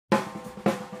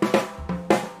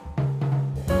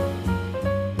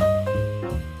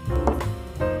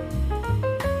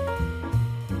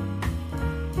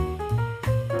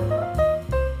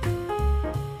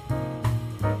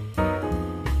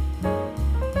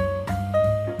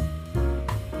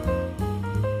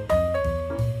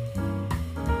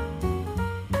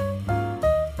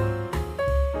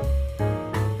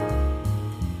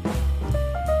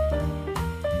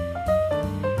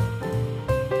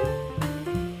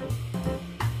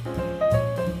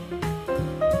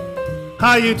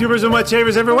Hi, YouTubers and wet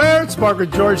shavers everywhere. It's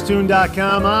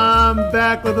MargaretGeorgeTune.com. I'm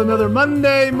back with another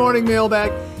Monday morning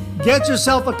mailbag. Get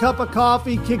yourself a cup of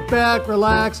coffee, kick back,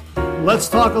 relax. Let's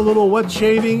talk a little wet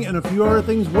shaving and a few other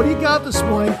things. What do you got this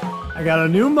morning? I got a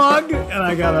new mug and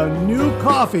I got a new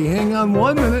coffee. Hang on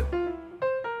 1 minute.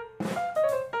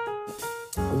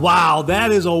 Wow,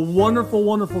 that is a wonderful,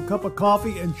 wonderful cup of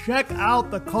coffee. And check out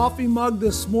the coffee mug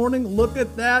this morning. Look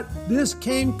at that. This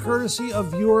came courtesy of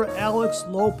viewer Alex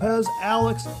Lopez.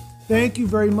 Alex, thank you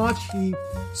very much. He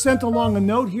sent along a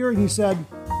note here and he said,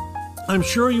 I'm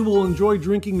sure you will enjoy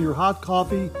drinking your hot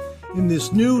coffee in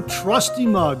this new trusty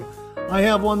mug. I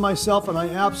have one myself and I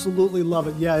absolutely love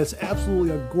it. Yeah, it's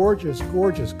absolutely a gorgeous,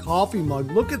 gorgeous coffee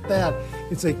mug. Look at that.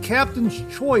 It's a Captain's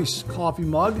Choice coffee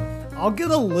mug. I'll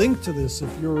get a link to this if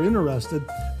you're interested.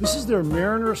 This is their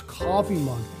Mariner's coffee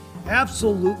mug.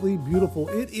 Absolutely beautiful.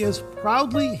 It is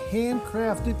proudly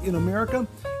handcrafted in America.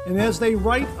 And as they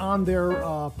write on their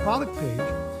product page,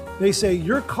 they say,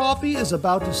 your coffee is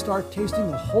about to start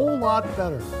tasting a whole lot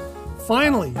better.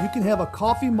 Finally, you can have a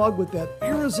coffee mug with that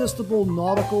irresistible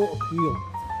nautical appeal.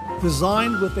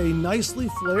 Designed with a nicely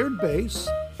flared base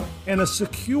and a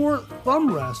secure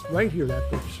thumb rest right here, that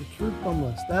secure thumb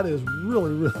rest. That is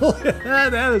really,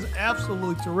 that is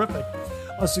absolutely terrific.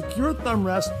 A secure thumb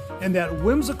rest and that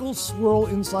whimsical swirl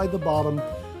inside the bottom.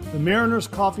 The Mariner's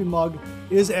coffee mug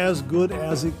is as good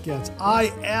as it gets.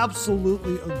 I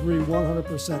absolutely agree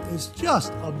 100%. It's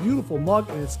just a beautiful mug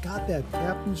and it's got that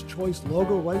Captain's Choice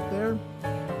logo right there.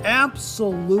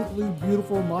 Absolutely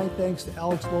beautiful. My thanks to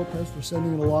Alex Lopez for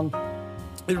sending it along.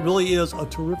 It really is a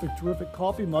terrific, terrific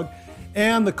coffee mug.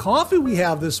 And the coffee we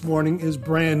have this morning is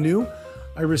brand new.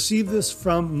 I received this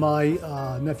from my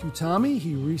nephew Tommy.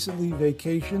 He recently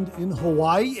vacationed in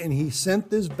Hawaii and he sent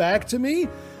this back to me.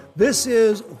 This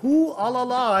is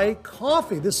Hu'alalai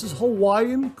coffee. This is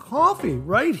Hawaiian coffee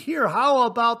right here. How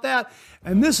about that?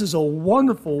 And this is a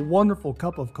wonderful, wonderful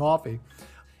cup of coffee.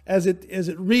 As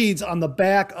it reads on the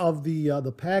back of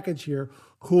the package here,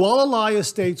 Hu'alalai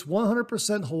Estates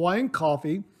 100% Hawaiian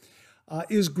coffee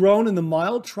is grown in the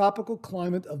mild tropical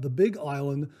climate of the Big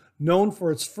Island, known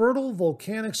for its fertile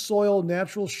volcanic soil,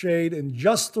 natural shade, and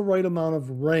just the right amount of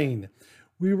rain.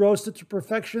 We roast it to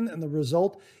perfection, and the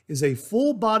result is a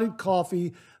full-bodied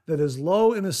coffee that is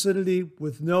low in acidity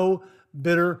with no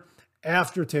bitter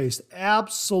aftertaste.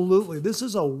 Absolutely. This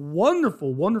is a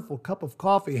wonderful, wonderful cup of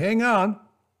coffee. Hang on.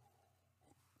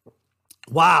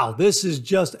 Wow, this is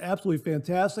just absolutely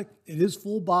fantastic. It is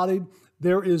full-bodied.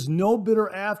 There is no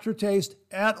bitter aftertaste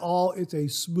at all. It's a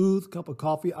smooth cup of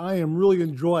coffee. I am really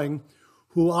enjoying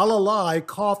Hu'alalai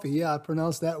coffee. Yeah, I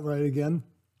pronounced that right again.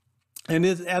 And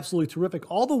it's absolutely terrific.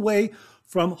 All the way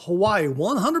from Hawaii,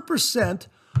 100%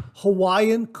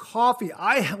 Hawaiian coffee.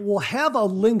 I will have a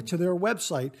link to their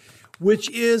website, which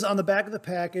is on the back of the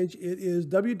package. It is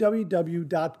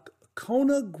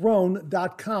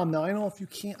www.konagrown.com. Now, I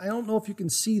don't know if you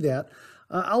can see that.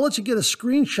 I'll let you get a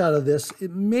screenshot of this.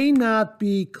 It may not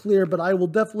be clear, but I will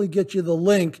definitely get you the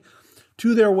link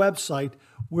to their website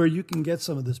where you can get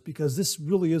some of this, because this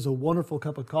really is a wonderful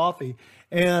cup of coffee.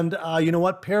 And you know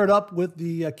what? Paired up with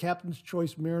the Captain's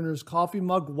Choice Mariner's coffee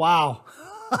mug. Wow.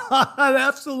 An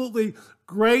absolutely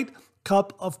great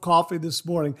cup of coffee this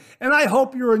morning. And I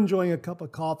hope you're enjoying a cup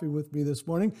of coffee with me this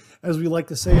morning. As we like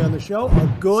to say on the show, a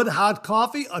good hot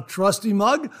coffee, a trusty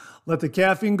mug. Let the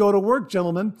caffeine go to work,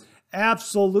 gentlemen.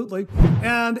 Absolutely.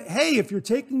 And hey, if you're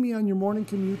taking me on your morning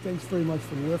commute, thanks very much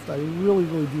for the lift. I really,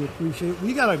 really do appreciate it.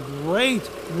 We got a great,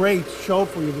 great show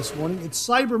for you this morning. It's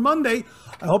Cyber Monday.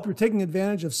 I hope you're taking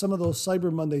advantage of some of those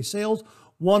Cyber Monday sales.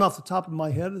 One off the top of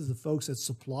my head is the folks at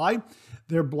Supply.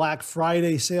 Their Black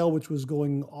Friday sale, which was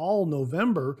going all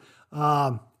November,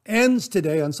 ends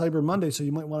today on Cyber Monday, so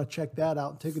you might want to check that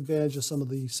out and take advantage of some of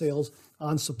the sales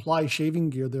on Supply shaving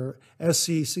gear. Their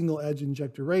SC single edge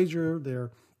injector razor,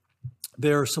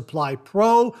 their Supply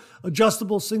Pro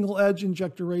adjustable single edge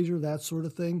injector razor, that sort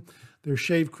of thing. Their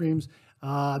shave creams.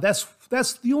 That's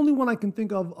the only one I can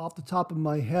think of off the top of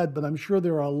my head, but I'm sure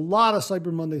there are a lot of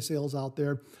Cyber Monday sales out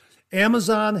there.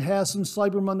 Amazon has some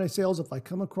Cyber Monday sales. If I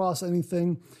come across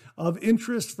anything of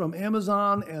interest from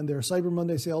Amazon and their Cyber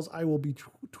Monday sales, I will be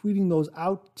tweeting those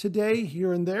out today,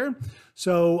 here and there.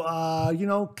 So,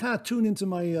 kind of tune into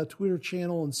my Twitter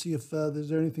channel and see if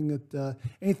there's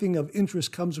anything of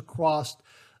interest comes across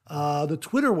the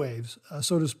Twitter waves,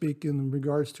 so to speak, in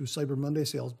regards to Cyber Monday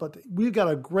sales. But we've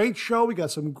got a great show. We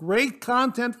got some great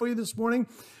content for you this morning.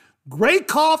 Great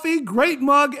coffee, great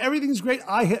mug, everything's great.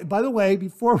 By the way,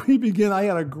 before we begin, I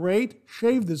had a great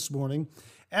shave this morning.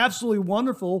 Absolutely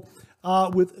wonderful.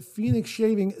 with Phoenix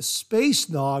Shaving Space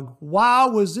Nog. Wow,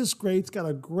 was this great. It's got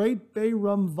a great bay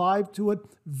rum vibe to it.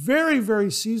 Very,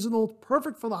 very seasonal.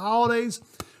 Perfect for the holidays.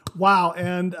 Wow,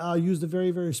 and used a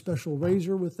very, very special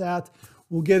razor with that.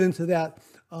 We'll get into that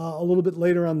a little bit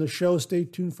later on the show. Stay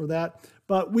tuned for that.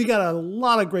 But we got a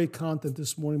lot of great content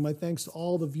this morning. My thanks to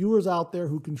all the viewers out there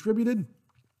who contributed.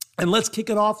 And let's kick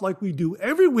it off like we do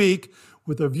every week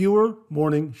with a viewer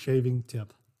morning shaving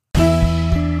tip.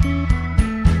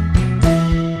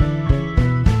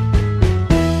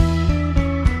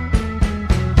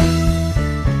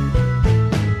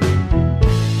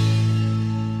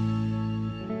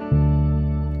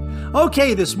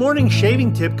 Okay, this morning's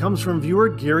shaving tip comes from viewer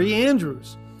Gary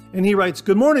Andrews. And he writes,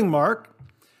 "Good morning, Mark.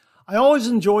 I always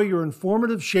enjoy your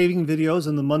informative shaving videos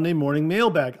in the Monday morning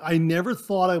mailbag. I never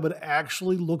thought I would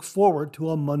actually look forward to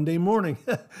a Monday morning."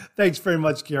 Thanks very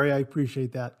much, Gary. I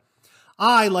appreciate that.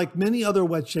 I, like many other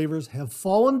wet shavers, have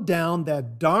fallen down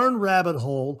that darn rabbit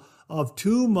hole of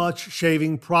too much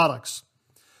shaving products.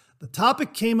 The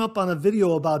topic came up on a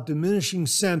video about diminishing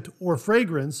scent or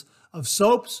fragrance of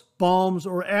soaps, balms,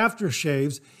 or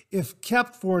aftershaves if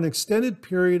kept for an extended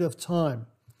period of time.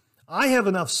 I have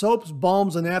enough soaps,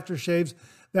 balms, and aftershaves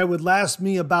that would last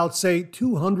me about, say,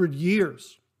 200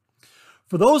 years.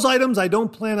 For those items I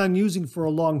don't plan on using for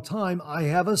a long time, I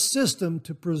have a system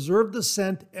to preserve the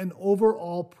scent and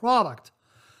overall product.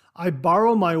 I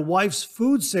borrow my wife's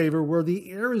food saver where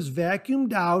the air is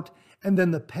vacuumed out and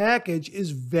then the package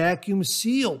is vacuum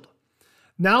sealed.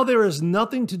 Now there is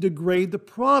nothing to degrade the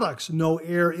products. No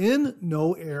air in,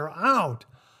 no air out.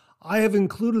 I have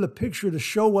included a picture to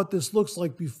show what this looks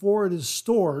like before it is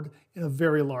stored in a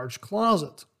very large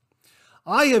closet.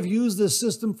 I have used this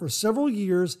system for several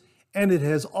years and it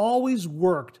has always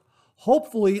worked.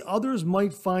 Hopefully others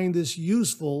might find this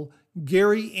useful.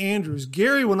 Gary Andrews."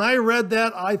 Gary, when I read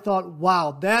that, I thought,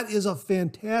 wow, that is a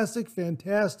fantastic,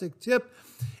 fantastic tip.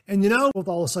 And you know, with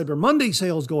all the Cyber Monday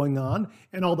sales going on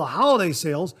and all the holiday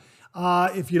sales,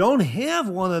 if you don't have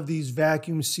one of these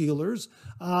vacuum sealers,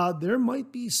 there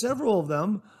might be several of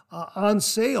them on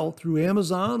sale through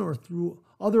Amazon or through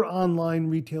other online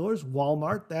retailers,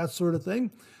 Walmart, that sort of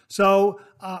thing. So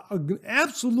an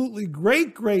absolutely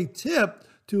great, great tip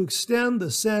to extend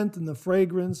the scent and the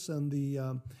fragrance and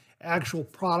the actual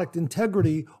product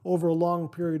integrity over a long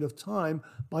period of time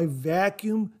by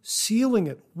vacuum sealing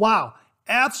it. Wow.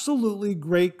 Absolutely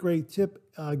great, great tip,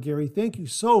 Gary. Thank you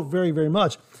so very, very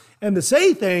much. And to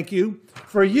say thank you,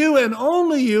 for you and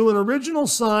only you, an original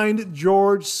signed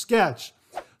George sketch.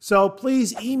 So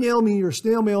please email me your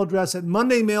snail mail address at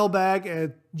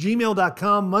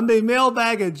mondaymailbag@gmail.com,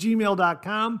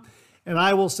 mondaymailbag@gmail.com, and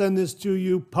I will send this to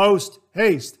you post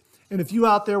haste. And if you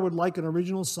out there would like an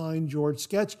original signed George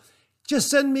sketch, just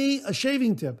send me a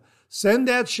shaving tip. Send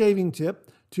that shaving tip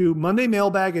to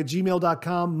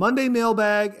mondaymailbag@gmail.com,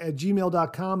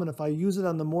 mondaymailbag@gmail.com. And if I use it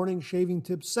on the morning shaving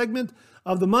tips segment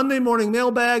of the Monday morning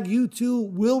mailbag, you too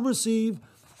will receive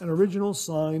an original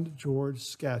signed George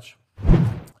sketch.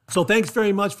 So thanks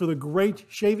very much for the great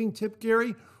shaving tip,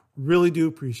 Gary. Really do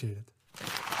appreciate it.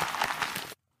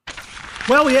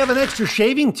 Well, we have an extra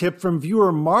shaving tip from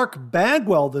viewer Mark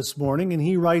Bagwell this morning, and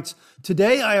he writes,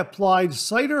 "Today I applied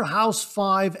Cider House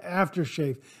 5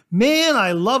 aftershave. Man,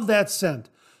 I love that scent.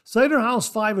 Cider House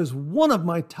 5 is one of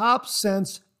my top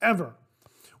scents ever.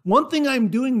 One thing I'm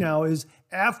doing now is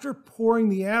after pouring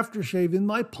the aftershave in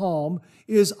my palm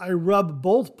is I rub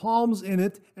both palms in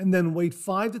it and then wait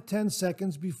 5 to 10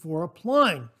 seconds before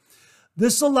applying.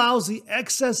 This allows the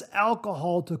excess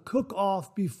alcohol to cook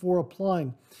off before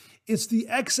applying. It's the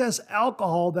excess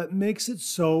alcohol that makes it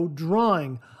so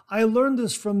drying. I learned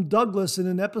this from Douglas in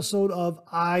an episode of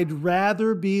I'd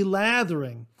Rather Be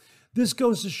Lathering. This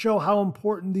goes to show how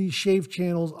important these shave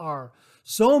channels are.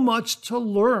 So much to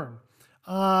learn."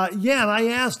 And I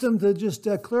asked him to just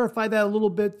clarify that a little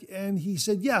bit, and he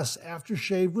said, yes,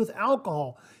 aftershave with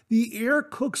alcohol. The air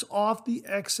cooks off the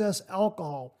excess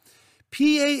alcohol.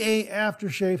 PAA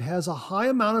aftershave has a high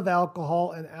amount of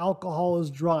alcohol, and alcohol is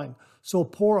drying. So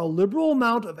pour a liberal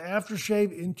amount of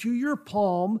aftershave into your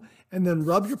palm, and then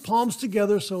rub your palms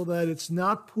together so that it's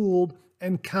not pooled,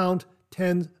 and count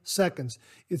 10 seconds.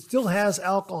 It still has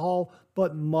alcohol,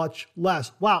 but much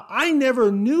less. Wow, I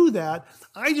never knew that.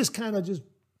 I just kind of just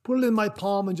put it in my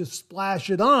palm and just splash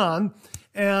it on.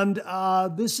 And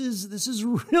this is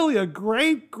really a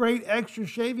great, great extra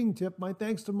shaving tip. My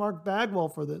thanks to Mark Bagwell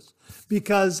for this.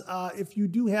 Because if you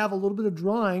do have a little bit of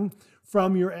drying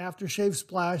from your aftershave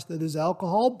splash that is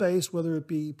alcohol-based, whether it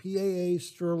be PAA,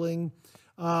 Sterling,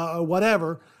 or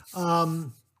whatever,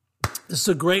 This is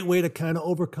a great way to kind of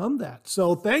overcome that.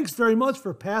 So thanks very much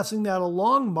for passing that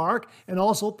along, Mark. And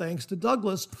also thanks to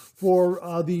Douglas for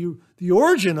the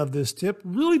origin of this tip.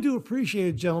 Really do appreciate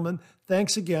it, gentlemen.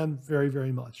 Thanks again very,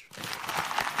 very much.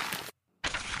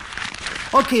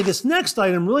 Okay, this next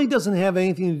item really doesn't have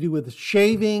anything to do with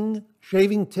shaving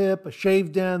tip, a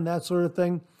shave den, that sort of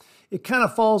thing. It kind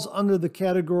of falls under the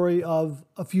category of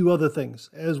a few other things.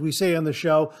 As we say on the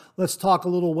show, let's talk a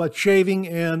little wet shaving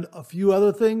and a few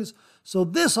other things. So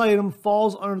this item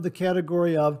falls under the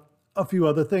category of a few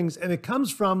other things, and it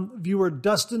comes from viewer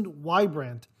Dustin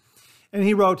Wybrandt. And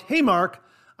he wrote, "Hey Mark,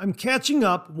 I'm catching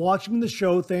up watching the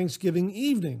show Thanksgiving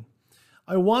evening.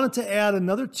 I wanted to add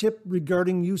another tip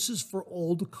regarding uses for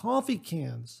old coffee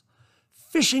cans.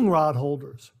 Fishing rod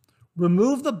holders.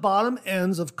 Remove the bottom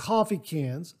ends of coffee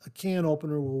cans. A can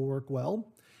opener will work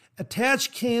well.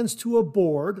 Attach cans to a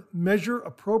board. Measure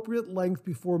appropriate length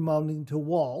before mounting to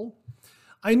wall.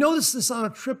 I noticed this on a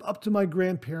trip up to my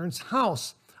grandparents'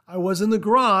 house. I was in the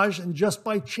garage and just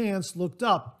by chance looked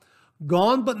up.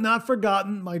 Gone but not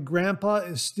forgotten, my grandpa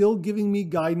is still giving me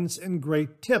guidance and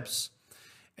great tips.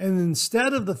 And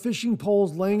instead of the fishing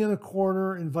poles laying in a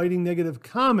corner inviting negative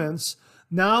comments,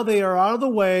 now they are out of the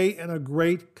way and a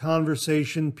great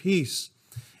conversation piece.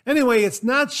 Anyway, it's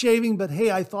not shaving, but hey,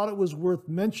 I thought it was worth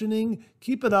mentioning.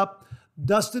 Keep it up.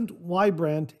 Dustin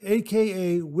Wybrandt,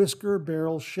 a.k.a. Whisker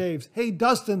Barrel Shaves." Hey,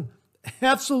 Dustin,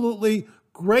 absolutely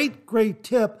great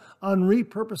tip on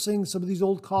repurposing some of these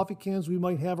old coffee cans we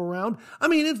might have around. I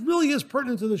mean, it really is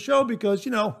pertinent to the show because,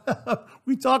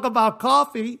 we talk about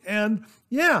coffee and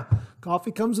yeah,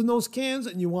 coffee comes in those cans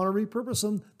and you want to repurpose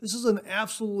them. This is an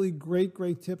absolutely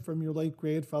great tip from your late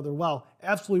grandfather. Wow,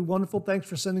 absolutely wonderful. Thanks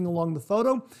for sending along the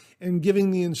photo and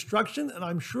giving the instruction. And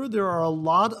I'm sure there are a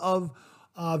lot of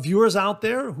viewers out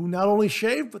there who not only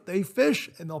shave, but they fish,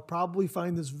 and they'll probably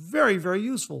find this very, very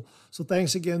useful. So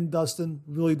thanks again, Dustin.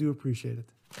 Really do appreciate it.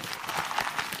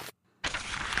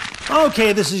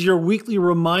 Okay, this is your weekly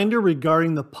reminder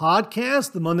regarding the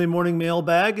podcast. The Monday Morning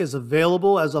Mailbag is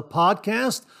available as a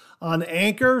podcast on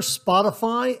Anchor,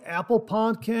 Spotify, Apple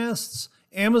Podcasts,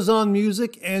 Amazon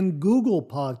Music, and Google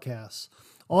Podcasts.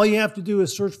 All you have to do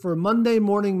is search for Monday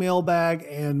Morning Mailbag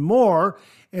and more,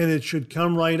 and it should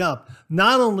come right up.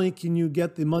 Not only can you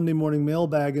get the Monday Morning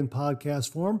Mailbag in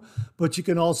podcast form, but you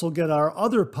can also get our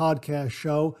other podcast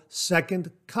show,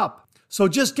 Second Cup. So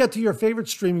just get to your favorite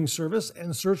streaming service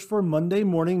and search for Monday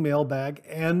Morning Mailbag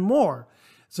and more.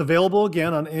 It's available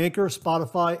again on Anchor,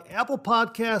 Spotify, Apple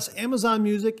Podcasts, Amazon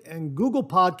Music, and Google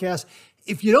Podcasts.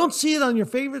 If you don't see it on your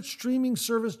favorite streaming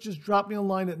service, just drop me a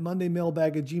line at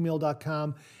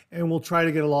mondaymailbag@gmail.com and we'll try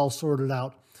to get it all sorted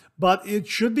out. But it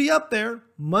should be up there,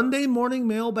 Monday Morning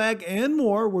Mailbag and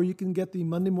more, where you can get the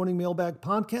Monday Morning Mailbag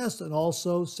podcast and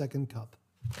also Second Cup.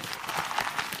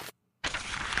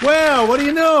 Well, what do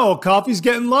you know? Coffee's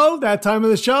getting low, that time of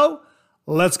the show.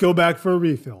 Let's go back for a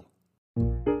refill.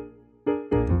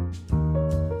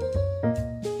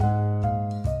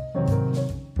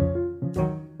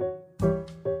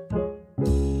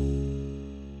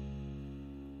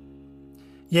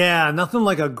 Yeah, nothing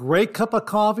like a great cup of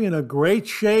coffee and a great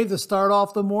shave to start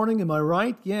off the morning. Am I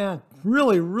right? Yeah,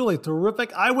 really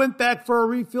terrific. I went back for a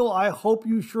refill. I hope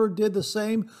you sure did the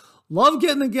same. Love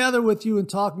getting together with you and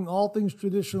talking all things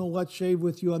traditional wet shave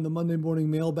with you on the Monday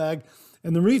Morning Mailbag.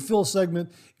 And the refill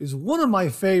segment is one of my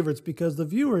favorites because the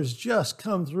viewers just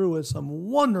come through with some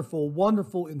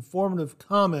wonderful, informative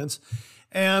comments.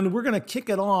 And we're going to kick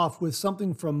it off with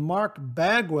something from Mark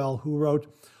Bagwell, who wrote,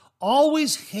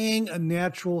 "Always hang a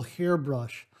natural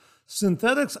hairbrush.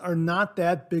 Synthetics are not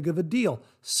that big of a deal.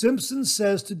 Simpson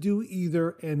says to do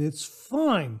either, and it's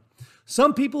fine.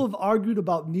 Some people have argued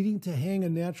about needing to hang a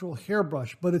natural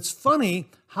hairbrush, but it's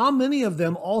funny how many of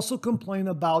them also complain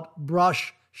about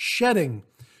brush shedding.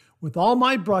 With all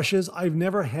my brushes, I've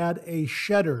never had a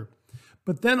shedder,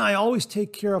 but then I always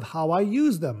take care of how I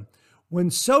use them. When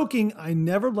soaking, I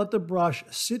never let the brush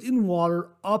sit in water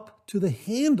up to the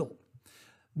handle.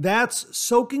 That's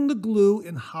soaking the glue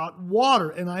in hot water,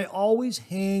 and I always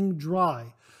hang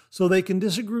dry. So they can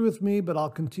disagree with me, but I'll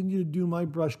continue to do my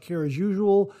brush care as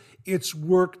usual. It's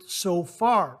worked so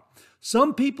far.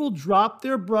 Some people drop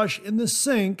their brush in the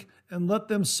sink and let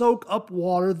them soak up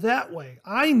water that way.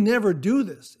 I never do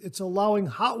this. It's allowing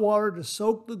hot water to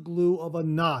soak the glue of a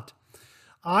knot.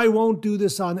 I won't do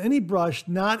this on any brush,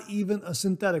 not even a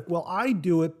synthetic. Well, I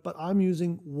do it, but I'm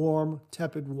using warm,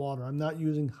 tepid water. I'm not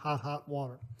using hot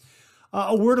water.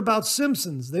 A word about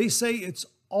Simpsons. They say it's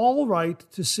all right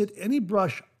to sit any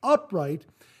brush upright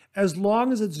as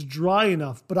long as it's dry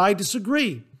enough, but I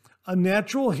disagree. A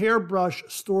natural hairbrush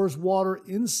stores water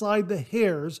inside the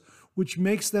hairs, which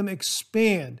makes them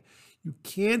expand. You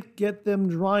can't get them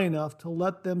dry enough to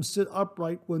let them sit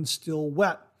upright when still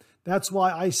wet. That's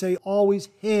why I say always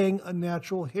hang a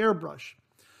natural hairbrush.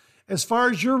 As far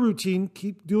as your routine,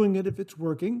 keep doing it if it's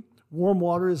working. Warm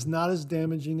water is not as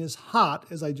damaging as hot,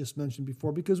 as I just mentioned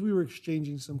before, because we were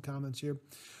exchanging some comments here.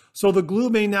 So the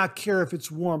glue may not care if it's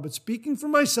warm, but speaking for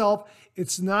myself,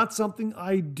 it's not something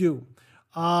I do.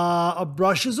 A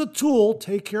brush is a tool.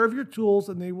 Take care of your tools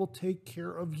and they will take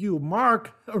care of you.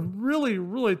 Mark, a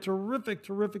really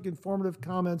terrific informative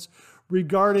comments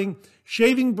regarding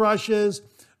shaving brushes,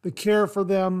 the care for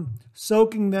them,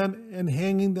 soaking them, and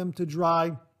hanging them to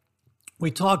dry.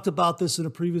 We talked about this in a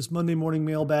previous Monday morning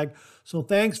mailbag. So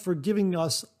thanks for giving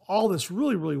us all this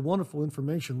really wonderful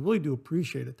information. Really do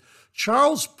appreciate it.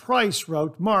 Charles Price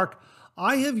wrote, Mark,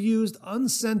 I have used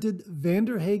unscented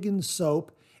Vanderhagen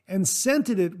soap and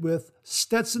scented it with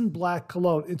Stetson Black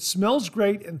Cologne. It smells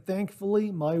great, and thankfully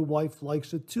my wife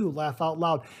likes it too. Laugh out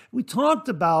loud. We talked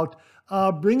about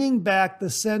bringing back the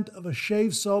scent of a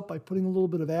shave soap by putting a little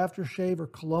bit of aftershave or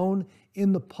cologne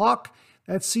in the puck.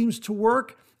 That seems to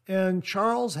work, and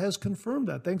Charles has confirmed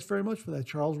that. Thanks very much for that,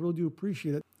 Charles. Really do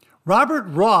appreciate it. Robert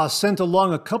Ross sent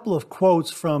along a couple of quotes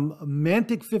from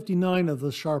Mantic59 of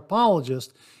the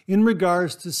Sharpologist in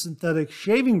regards to synthetic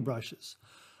shaving brushes.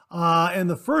 And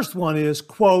the first one is,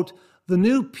 quote, the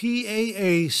new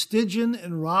PAA Stygian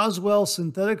and Roswell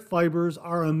synthetic fibers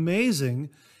are amazing.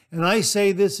 And I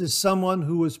say this as someone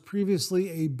who was previously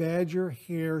a badger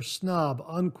hair snob,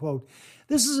 unquote.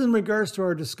 This is in regards to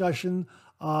our discussion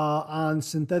on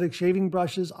synthetic shaving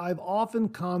brushes. I've often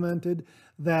commented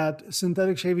that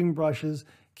synthetic shaving brushes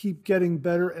keep getting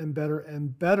better and better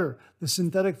and better. The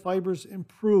synthetic fibers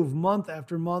improve month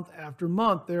after month after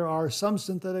month. There are some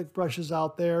synthetic brushes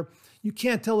out there. You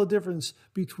can't tell the difference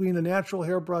between a natural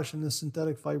hairbrush and a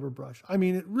synthetic fiber brush. I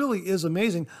mean, it really is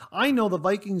amazing. I know the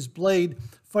Vikings Blade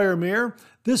Fire Mare.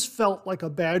 This felt like a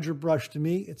badger brush to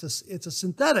me. It's a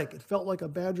synthetic. It felt like a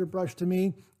badger brush to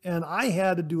me, and I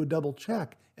had to do a double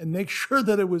check and make sure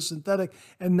that it was synthetic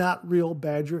and not real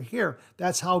badger hair.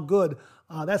 That's how good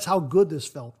this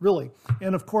felt, really.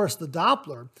 And of course, the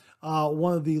Doppler,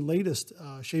 one of the latest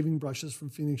shaving brushes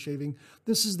from Phoenix Shaving.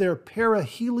 This is their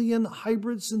Perihelion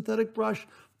hybrid synthetic brush.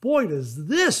 Boy, does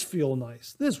this feel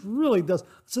nice. This really does.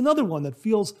 It's another one that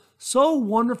feels so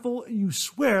wonderful. You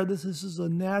swear this is a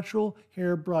natural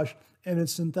hair brush and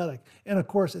it's synthetic. And of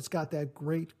course, it's got that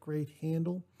great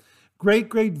handle.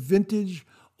 Great vintage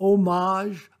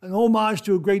homage, an homage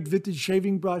to a great vintage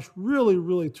shaving brush.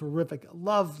 Really terrific.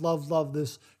 Love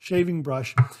this shaving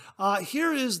brush.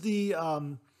 Here is the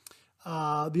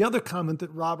other comment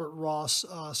that Robert Ross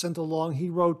sent along. He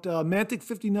wrote,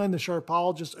 Mantic59, the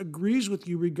Sharpologist, agrees with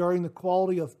you regarding the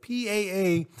quality of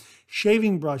PAA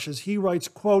shaving brushes. He writes,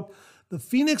 quote, the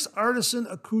Phoenix Artisan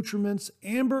Accoutrements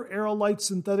Amber Aerolite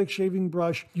synthetic shaving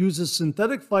brush uses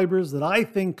synthetic fibers that I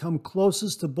think come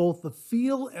closest to both the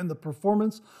feel and the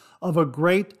performance of a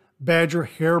great badger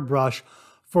hairbrush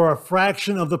for a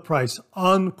fraction of the price,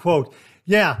 unquote.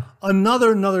 Yeah,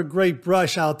 another great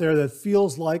brush out there that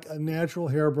feels like a natural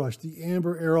hairbrush, the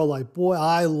Amber Aerolite. Boy,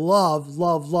 I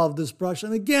love this brush.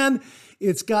 And again,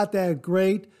 it's got that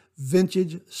great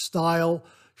vintage style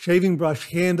shaving brush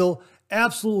handle.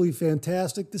 Absolutely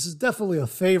fantastic. This is definitely a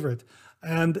favorite.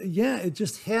 And yeah, it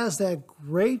just has that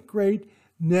great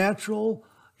natural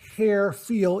hair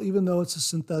feel, even though it's a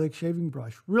synthetic shaving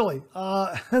brush, really.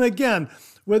 And again,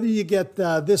 whether you get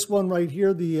this one right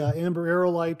here, the Amber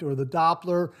Aerolite, or the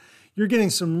Doppler, you're getting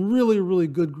some really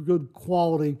good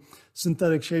quality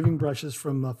synthetic shaving brushes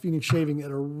from Phoenix Shaving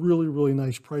at a really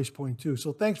nice price point too.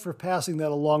 So thanks for passing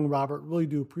that along, Robert. Really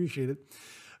do appreciate it.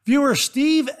 Viewer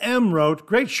Steve M. wrote,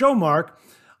 great show, Mark.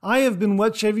 I have been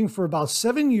wet shaving for about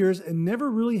 7 years and never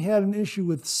really had an issue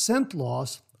with scent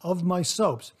loss of my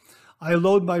soaps. I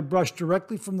load my brush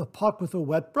directly from the puck with a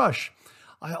wet brush.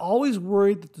 I always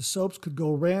worried that the soaps could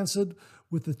go rancid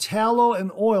with the tallow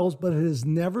and oils, but it has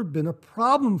never been a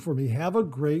problem for me. Have a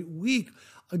great week.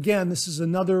 Again, this is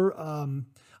another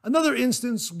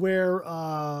instance where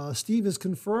Steve has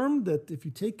confirmed that if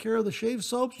you take care of the shave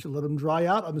soaps, you let them dry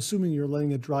out. I'm assuming you're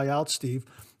letting it dry out, Steve.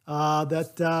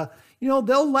 They'll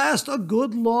last a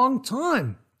good long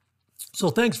time.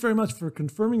 So thanks very much for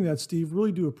confirming that, Steve.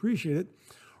 Really do appreciate it.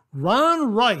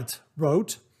 Ron Wright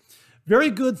wrote, very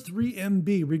good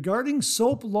 3MB. Regarding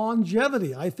soap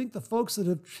longevity, I think the folks that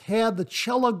have had the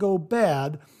Cella go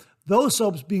bad, those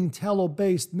soaps being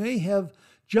tallow-based, may have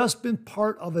just been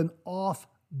part of an off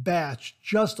batch,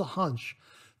 just a hunch.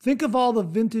 Think of all the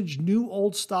vintage new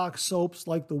old stock soaps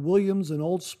like the Williams and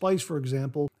Old Spice, for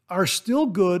example, are still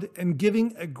good and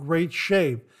giving a great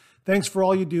shave. Thanks for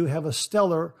all you do. Have a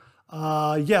stellar,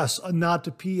 yes, a nod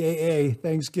to PAA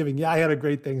Thanksgiving. Yeah, I had a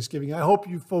great Thanksgiving. I hope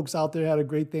you folks out there had a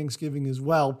great Thanksgiving as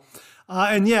well.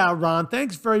 And yeah, Ron,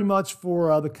 thanks very much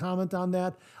for the comment on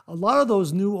that. A lot of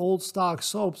those new old stock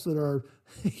soaps that are,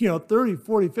 30,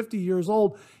 40, 50 years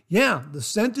old, yeah, the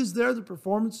scent is there, the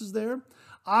performance is there.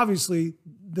 Obviously,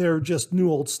 they're just new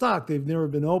old stock. They've never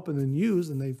been opened and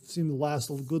used, and they seem to last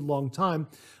a good long time.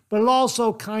 But it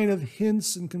also kind of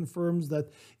hints and confirms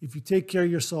that if you take care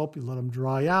of your soap, you let them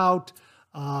dry out,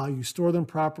 you store them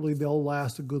properly, they'll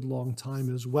last a good long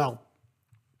time as well.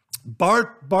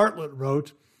 Bart Bartlett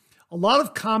wrote, a lot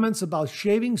of comments about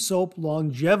shaving soap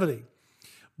longevity,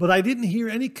 but I didn't hear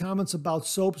any comments about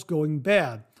soaps going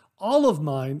bad. All of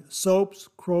mine, soaps,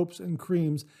 crops, and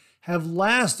creams, have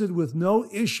lasted with no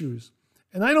issues.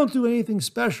 And I don't do anything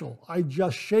special. I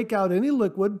just shake out any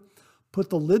liquid, put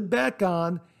the lid back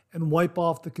on, and wipe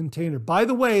off the container. By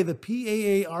the way, the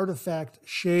PAA Artifact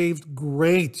shaved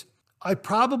great. I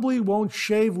probably won't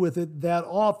shave with it that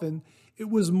often. It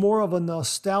was more of a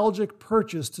nostalgic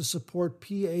purchase to support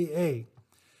PAA.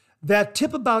 That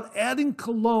tip about adding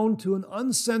cologne to an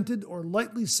unscented or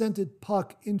lightly scented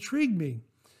puck intrigued me.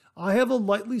 I have a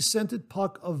lightly scented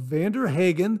puck of Vander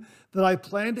Hagen that I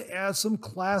plan to add some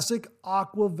classic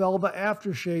Aqua Velva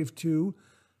aftershave to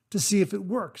see if it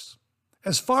works.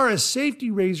 As far as safety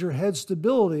razor head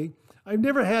stability, I've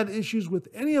never had issues with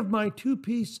any of my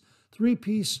 2-piece,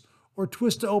 3-piece, or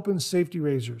twist-to-open safety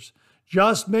razors.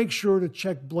 Just make sure to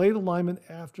check blade alignment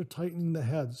after tightening the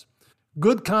heads.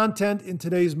 Good content in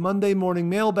today's Monday morning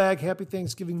mailbag. Happy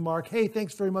Thanksgiving, Mark. Hey,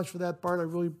 thanks very much for that, Bart. I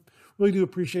really do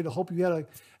appreciate it. I hope you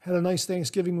had a nice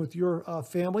Thanksgiving with your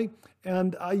family.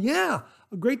 And yeah,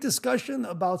 a great discussion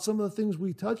about some of the things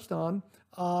we touched on.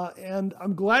 And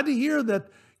I'm glad to hear that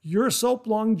your soap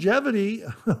longevity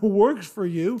works for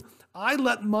you. I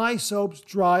let my soaps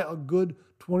dry a good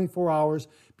 24 hours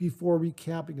before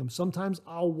recapping them. Sometimes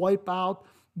I'll wipe out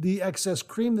the excess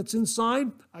cream that's inside.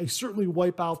 I certainly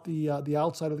wipe out the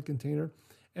outside of the container.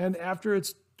 And after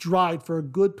it's dried for a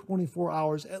good 24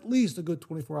 hours, at least a good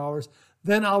 24 hours,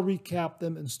 then I'll recap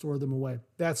them and store them away.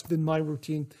 That's been my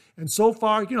routine. And so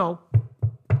far,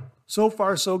 so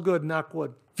far so good, knock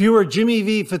wood. Viewer Jimmy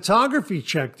V Photography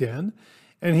checked in,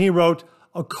 and he wrote,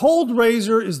 a cold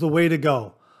razor is the way to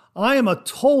go. I am a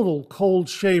total cold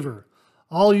shaver.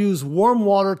 I'll use warm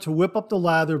water to whip up the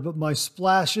lather, but my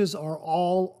splashes are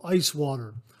all ice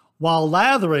water. While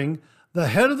lathering, the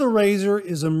head of the razor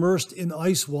is immersed in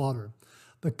ice water.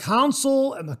 The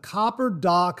console and the copper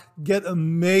dock get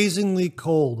amazingly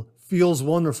cold. Feels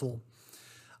wonderful.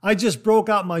 I just broke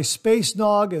out my Space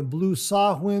Nog and Blue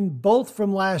Sahwin, both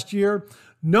from last year.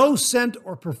 No scent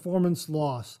or performance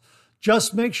loss.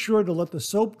 Just make sure to let the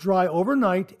soap dry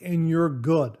overnight and you're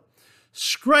good.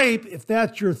 Scrape if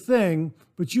that's your thing,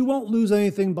 but you won't lose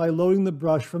anything by loading the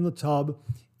brush from the tub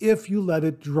if you let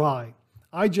it dry.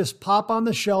 I just pop on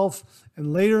the shelf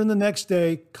and later in the next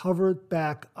day, cover it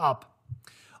back up.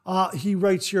 He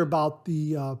writes here about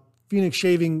the Phoenix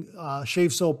Shaving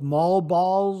Shave Soap Mall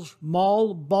Balls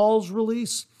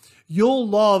release. You'll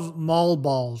love Mall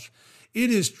Balls.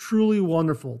 It is truly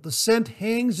wonderful. The scent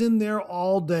hangs in there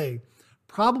all day.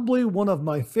 Probably one of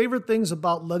my favorite things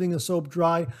about letting a soap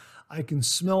dry. I can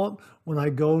smell it when I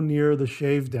go near the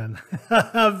shave den.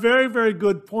 Very, very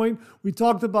good point. We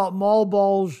talked about Mall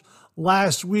Balls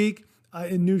last week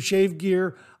in new shave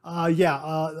gear.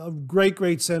 A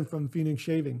great scent from Phoenix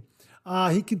Shaving.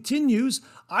 He continues,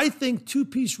 I think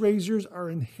 2-piece razors are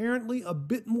inherently a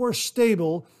bit more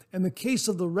stable. In the case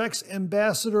of the Rex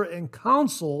Ambassador and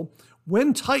Council,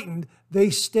 when tightened, they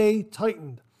stay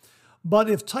tightened. But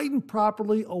if tightened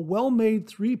properly, a well-made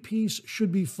 3-piece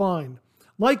should be fine.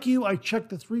 Like you, I check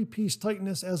the 3-piece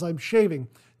tightness as I'm shaving.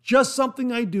 Just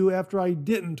something I do after I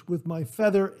didn't with my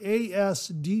Feather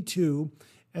ASD2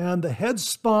 and the head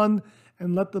spun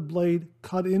and let the blade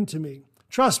cut into me.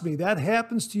 Trust me, that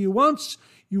happens to you once.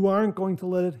 You aren't going to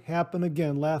let it happen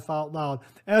again. Laugh out loud.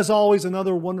 As always,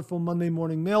 another wonderful Monday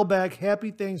morning mailbag. Happy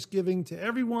Thanksgiving to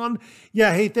everyone.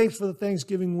 Yeah, hey, thanks for the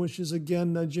Thanksgiving wishes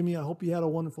again, Jimmy. I hope you had a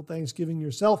wonderful Thanksgiving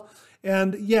yourself.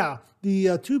 And yeah, the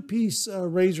 2-piece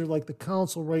razor like the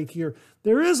Council right here,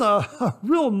 there is a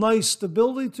real nice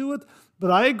stability to it,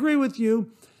 but I agree with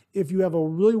you. If you have a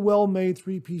really well-made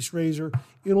 3-piece razor,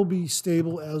 it'll be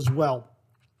stable as well.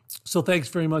 So thanks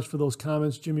very much for those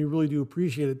comments, Jimmy. Really do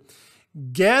appreciate it.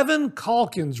 Gavin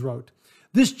Calkins wrote,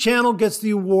 this channel gets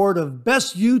the award of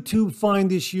Best YouTube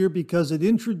Find this year because it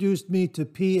introduced me to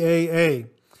PAA.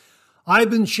 I've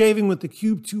been shaving with the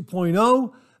Cube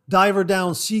 2.0, Diver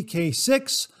Down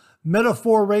CK6,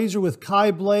 Metaphor razor with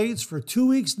Kai blades for 2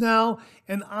 weeks now,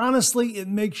 and honestly, it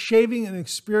makes shaving an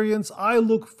experience I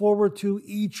look forward to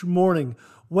each morning.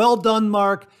 Well done,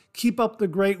 Mark. Keep up the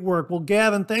great work. Well,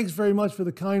 Gavin, thanks very much for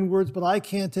the kind words, but I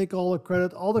can't take all the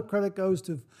credit. All the credit goes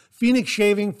to Phoenix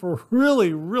Shaving for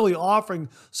really offering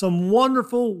some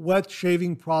wonderful wet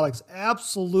shaving products.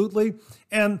 Absolutely.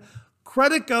 And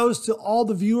credit goes to all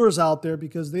the viewers out there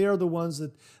because they are the ones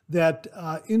that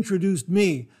introduced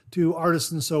me to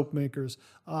artisan soap makers.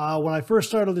 When I first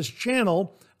started this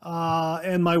channel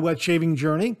and my wet shaving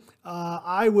journey,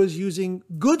 I was using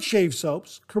good shave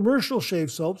soaps, commercial shave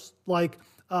soaps like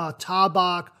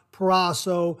Tabak,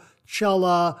 Parasso,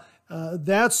 Cella,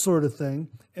 that sort of thing.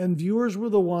 And viewers were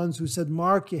the ones who said,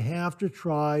 Mark, you have to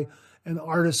try an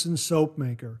artisan soap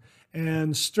maker.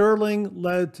 And Sterling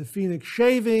led to Phoenix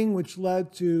Shaving, which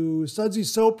led to Sudsy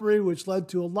Soapery, which led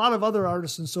to a lot of other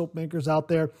artisan soap makers out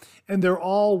there. And they're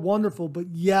all wonderful. But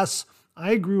yes,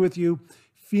 I agree with you.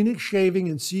 Phoenix Shaving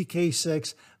and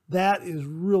CK6, that is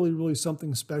really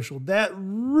something special. That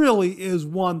really is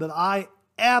one that I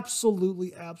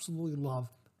absolutely love.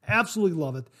 Absolutely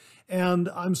love it. And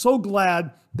I'm so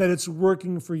glad that it's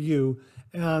working for you.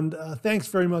 And thanks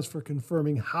very much for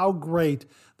confirming how great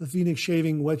the Phoenix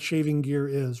Shaving wet shaving gear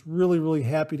is. Really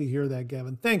happy to hear that,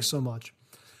 Gavin. Thanks so much.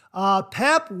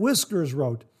 Pap Whiskers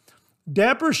wrote,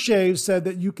 Dapper Shave said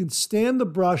that you can stand the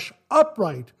brush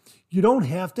upright. You don't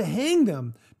have to hang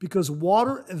them because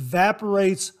water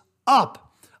evaporates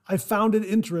up. I found it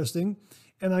interesting,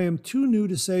 and I am too new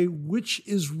to say which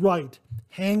is right,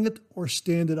 hang it or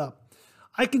stand it up.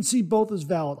 I can see both as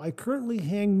valid. I currently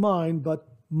hang mine, but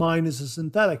mine is a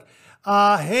synthetic.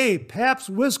 Hey, Pap's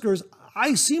Whiskers,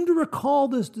 I seem to recall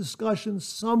this discussion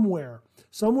somewhere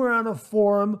on a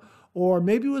forum, or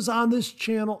maybe it was on this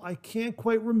channel. I can't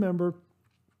quite remember.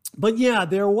 But yeah,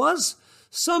 there was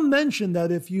some mention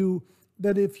that if you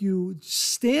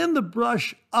stand the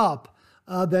brush up,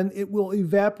 then it will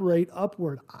evaporate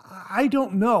upward. I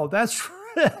don't know. That's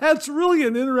really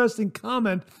an interesting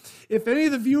comment. If any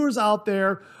of the viewers out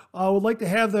there would like to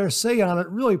have their say on it,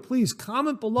 really, please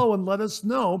comment below and let us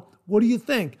know. What do you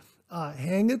think?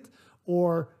 Hang it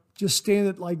or just stand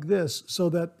it like this so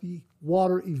that the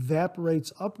water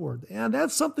evaporates upward? And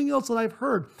that's something else that I've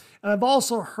heard. And I've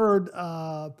also heard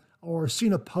or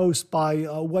seen a post by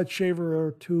a wet shaver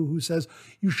or two who says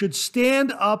you should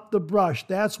stand up the brush.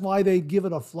 That's why they give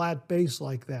it a flat base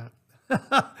like that.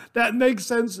 That makes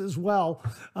sense as well.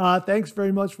 Thanks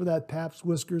very much for that, Pap's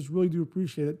Whiskers. Really do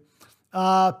appreciate it.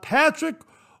 Patrick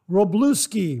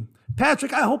Robluski.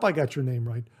 Patrick, I hope I got your name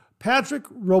right. Patrick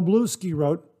Robluski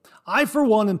wrote, I, for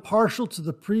one, am partial to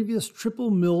the previous triple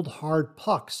milled hard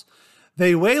pucks.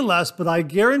 They weigh less, but I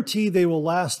guarantee they will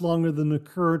last longer than the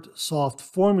current soft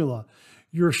formula.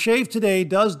 Your shave today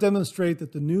does demonstrate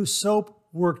that the new soap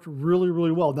worked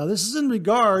really well. Now, this is in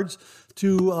regards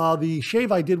to the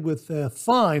shave I did with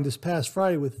Fine this past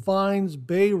Friday with Fine's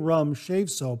Bay Rum Shave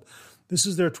Soap. This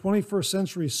is their 21st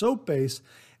Century soap base,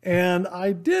 and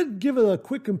I did give it a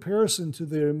quick comparison to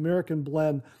the American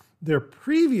Blend, their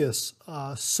previous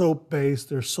soap base,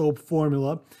 their soap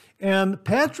formula. And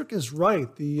Patrick is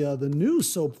right. The new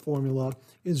soap formula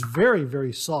is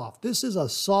very soft. This is a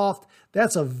soft,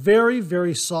 that's a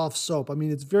very soft soap. I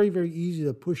mean, it's very easy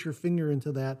to push your finger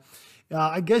into that.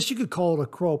 I guess you could call it a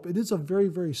crope. It is a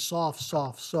very soft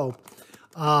soap.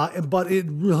 But it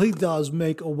really does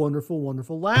make a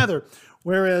wonderful lather.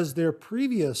 Whereas their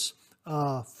previous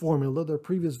formula, their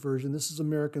previous version, this is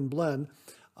American Blend,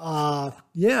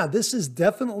 yeah, this is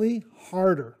definitely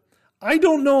harder. I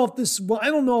don't know if this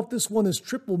one is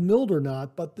triple milled or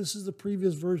not, but this is the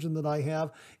previous version that I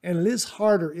have, and it is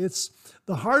harder. It's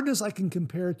the hardness I can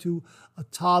compare to a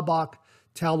Tabak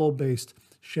tallow-based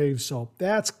shave soap.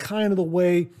 That's kind of the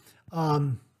way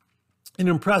it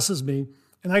impresses me.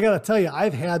 And I got to tell you,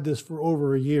 I've had this for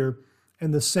over a year,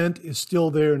 and the scent is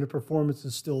still there, and the performance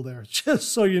is still there. Just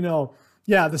so you know,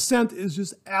 yeah, the scent is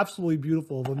just absolutely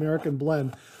beautiful of American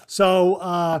Blend.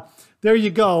 So there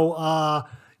you go.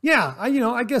 Yeah,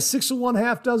 I guess 6 of one,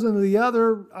 half dozen of the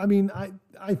other. I mean,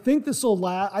 I think this will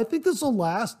last. I think this will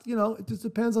last. It just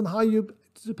depends on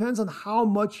how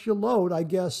much you load, I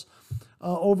guess,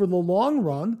 over the long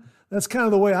run. That's kind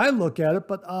of the way I look at it.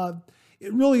 But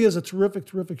it really is a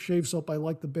terrific shave soap. I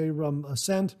like the Bay Rum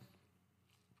scent,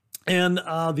 and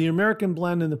the American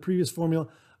Blend in the previous formula.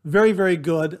 Very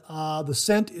good. The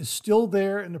scent is still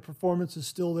there and the performance is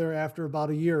still there after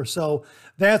about a year. So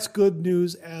that's good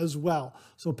news as well.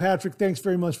 So Patrick, thanks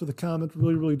very much for the comment.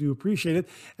 Really do appreciate it.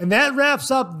 And that wraps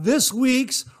up this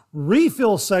week's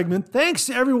refill segment. Thanks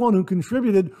to everyone who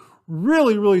contributed.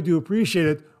 Really do appreciate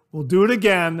it. We'll do it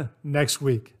again next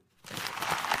week.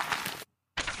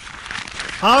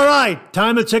 All right,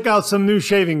 time to check out some new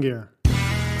shaving gear.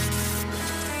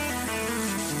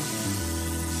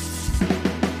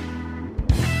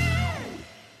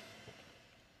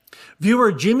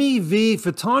 Viewer Jimmy V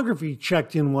Photography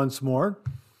checked in once more,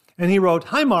 and he wrote,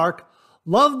 "Hi Mark,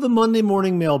 love the Monday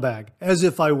morning mailbag, as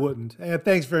if I wouldn't."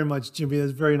 Thanks very much, Jimmy.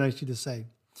 That's very nice of you to say.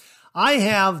 I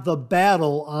have the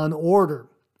Battle on order.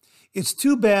 It's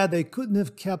too bad they couldn't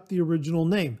have kept the original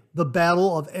name, the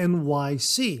Battle of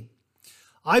NYC.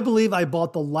 I believe I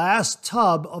bought the last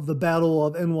tub of the Battle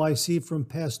of NYC from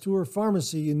Pasteur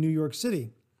Pharmacy in New York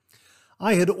City.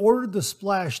 I had ordered the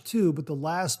Splash 2, but the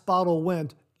last bottle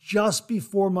went just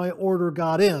before my order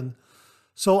got in,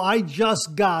 so I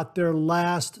just got their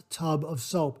last tub of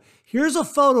soap. Here's a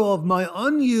photo of my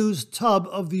unused tub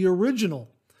of the original.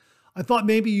 I thought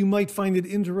maybe you might find it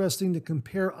interesting to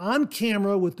compare on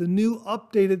camera with the new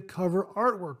updated cover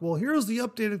artwork. Well, here's the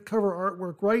updated cover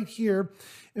artwork right here,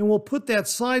 and we'll put that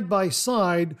side by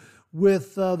side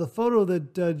with the photo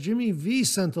that Jimmy V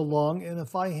sent along. And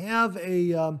if I have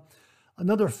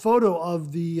another photo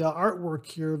of the artwork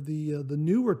here of the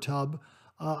newer tub,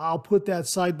 I'll put that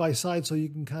side by side so you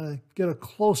can kind of get a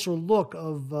closer look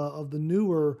of the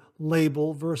newer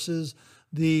label versus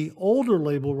the older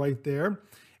label right there.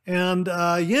 And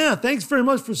yeah, thanks very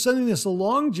much for sending this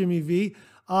along, Jimmy V.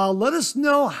 Let us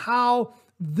know how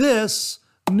this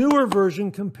newer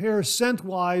version compares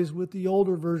scent-wise with the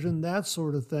older version, that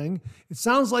sort of thing. It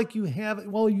sounds like you have,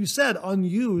 well, you said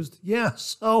unused. Yeah,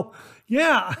 so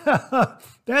yeah,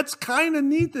 that's kind of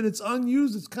neat that it's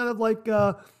unused. It's kind of like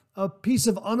a piece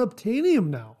of unobtainium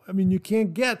now. I mean, you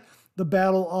can't get the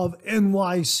Battle of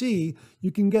NYC.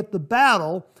 You can get the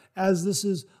Battle, as this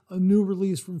is a new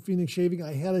release from Phoenix Shaving.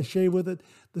 I had a shave with it.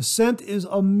 The scent is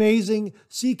amazing.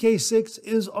 CK6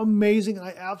 is amazing.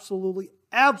 I absolutely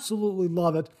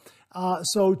love it.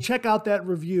 So check out that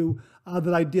review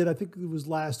that I did. I think it was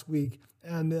last week.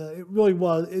 And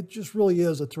it just really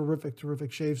is a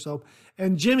terrific shave soap.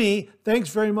 And Jimmy, thanks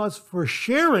very much for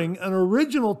sharing an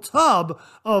original tub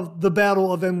of the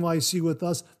Battle of NYC with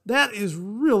us. That is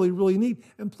really neat.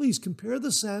 And please compare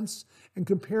the scents and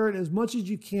compare it as much as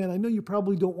you can. I know you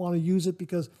probably don't want to use it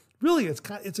because really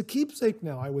it's a keepsake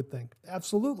now, I would think.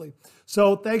 Absolutely.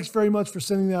 So thanks very much for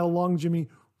sending that along, Jimmy.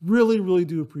 Really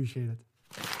do appreciate it.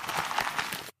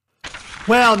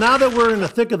 Well, now that we're in the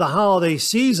thick of the holiday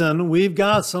season, we've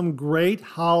got some great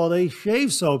holiday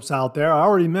shave soaps out there. I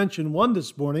already mentioned one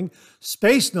this morning,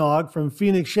 Space Nog from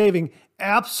Phoenix Shaving.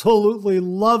 Absolutely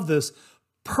love this.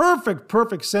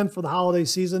 Perfect scent for the holiday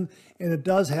season, and it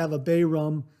does have a bay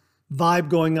rum vibe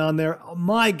going on there. Oh,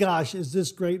 my gosh, is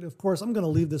this great. Of course, I'm going to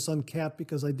leave this uncapped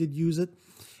because I did use it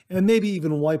and maybe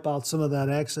even wipe out some of that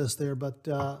excess there. But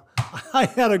I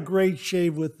had a great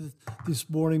shave with it this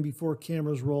morning before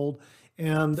cameras rolled.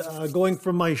 And going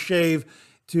from my shave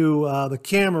to the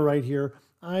camera right here,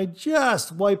 I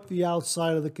just wiped the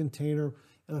outside of the container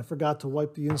and I forgot to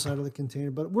wipe the inside of the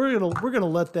container. But we're gonna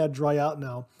let that dry out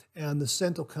now, and the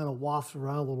scent will kind of waft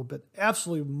around a little bit.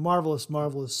 Absolutely marvelous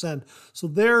scent. So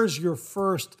there's your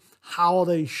first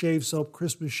holiday shave soap,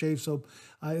 Christmas shave soap.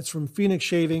 It's from Phoenix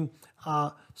Shaving,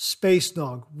 Space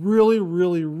Nog.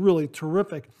 Really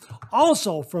terrific.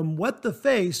 Also from Wet the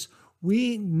Face,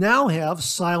 we now have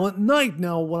Silent Night.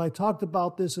 Now, when I talked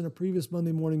about this in a previous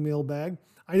Monday morning mailbag,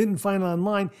 I didn't find it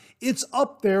online. It's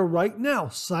up there right now.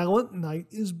 Silent Night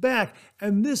is back.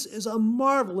 And this is a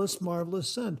marvelous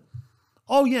scent.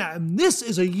 Oh yeah, and this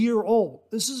is a year old.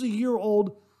 This is a year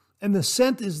old, and the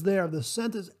scent is there. The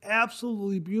scent is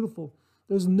absolutely beautiful.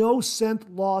 There's no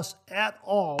scent loss at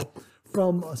all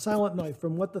from Silent Night,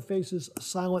 from Wet the Face's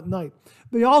Silent Night.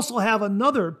 They also have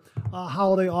another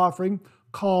holiday offering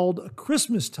called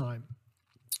Christmas Time.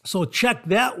 So check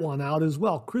that one out as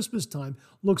well. Christmas Time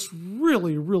looks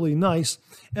really nice.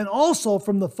 And also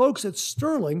from the folks at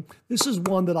Sterling, this is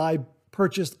one that I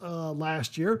purchased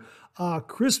last year,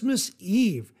 Christmas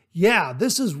Eve. Yeah,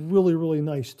 this is really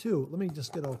nice too.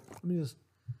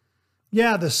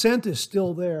 Yeah, the scent is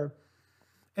still there.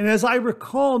 And as I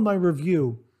recall in my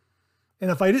review,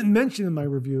 and if I didn't mention in my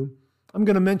review, I'm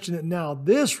going to mention it now.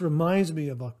 This reminds me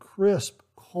of a crisp,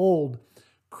 cold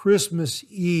Christmas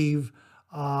Eve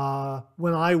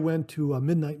when I went to a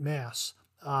midnight mass.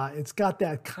 It's got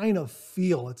that kind of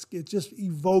feel. It just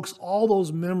evokes all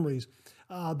those memories.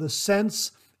 The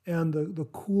scents and the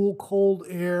cool, cold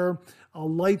air, a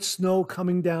light snow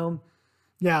coming down.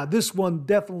 Yeah, this one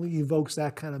definitely evokes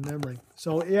that kind of memory.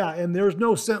 So yeah, and there's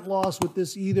no scent loss with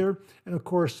this either. And of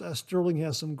course, Sterling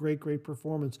has some great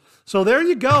performance. So there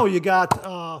you go. You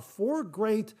got 4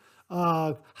 great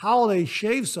holiday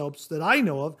shave soaps that I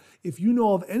know of. If you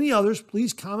know of any others,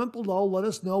 please comment below. Let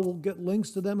us know. We'll get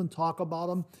links to them and talk about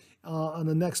them on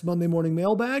the next Monday morning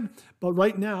mailbag. But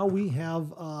right now we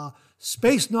have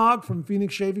Space Nog from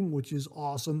Phoenix Shaving, which is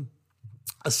awesome.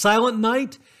 A Silent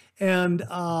Night and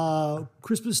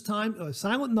Christmas Time,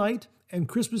 Silent Night and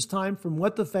Christmas Time from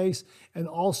Wet the Face, and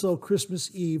also Christmas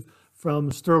Eve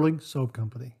from Sterling Soap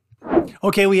Company.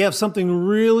 Okay, we have something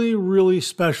really, really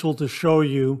special to show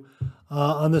you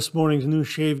on this morning's new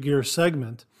Shave Gear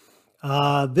segment.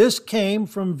 This came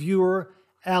from viewer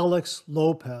Alex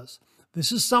Lopez.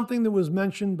 This is something that was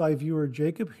mentioned by viewer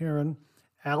Jacob Heron.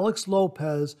 Alex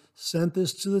Lopez sent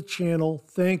this to the channel.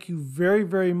 Thank you very,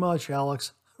 very much,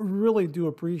 Alex. I really do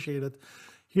appreciate it.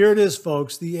 Here it is,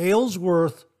 folks, the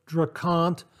Aylesworth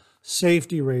Dracont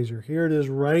safety razor. Here it is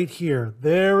right here.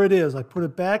 There it is. I put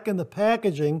it back in the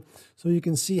packaging so you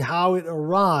can see how it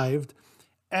arrived.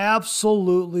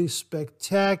 Absolutely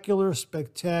spectacular,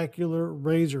 spectacular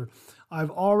razor. I've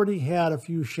already had a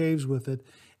few shaves with it.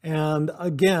 And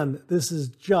again, this is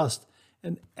just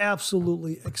an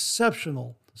absolutely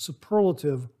exceptional,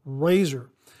 superlative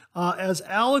razor. As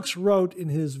Alex wrote in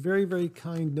his very, very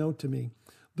kind note to me,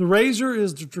 the razor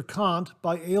is the Dracont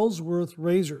by Aylesworth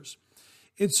Razors.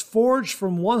 It's forged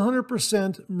from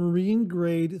 100% marine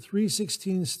grade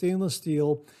 316 stainless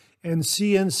steel and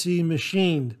CNC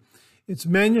machined. It's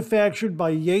manufactured by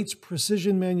Yates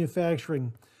Precision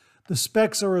Manufacturing. The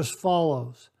specs are as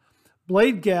follows.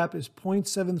 Blade gap is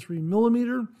 0.73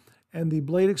 millimeter and the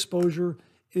blade exposure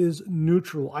is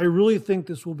neutral. I really think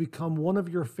this will become one of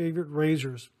your favorite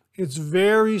razors. It's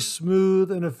very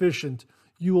smooth and efficient.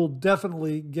 You will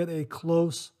definitely get a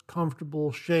close,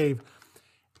 comfortable shave.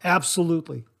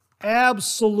 Absolutely.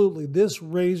 Absolutely. This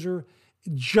razor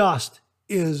just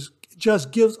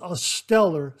gives a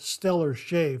stellar, stellar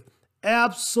shave.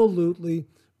 Absolutely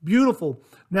beautiful.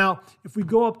 Now, if we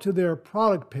go up to their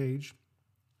product page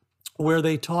where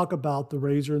they talk about the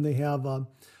razor and they have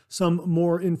some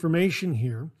more information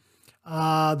here,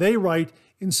 they write,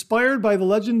 inspired by the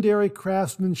legendary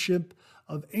craftsmanship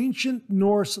of ancient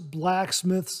Norse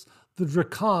blacksmiths, the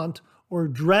Dracont, or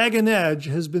Dragon Edge,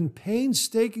 has been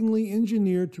painstakingly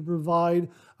engineered to provide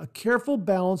a careful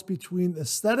balance between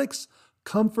aesthetics,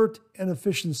 comfort, and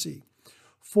efficiency.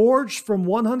 Forged from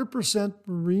 100%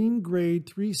 marine-grade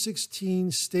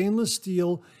 316 stainless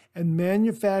steel and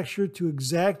manufactured to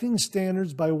exacting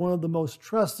standards by one of the most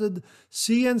trusted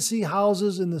CNC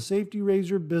houses in the safety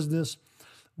razor business,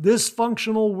 this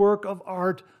functional work of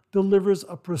art delivers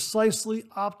a precisely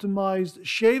optimized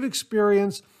shave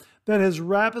experience that has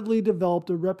rapidly developed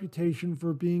a reputation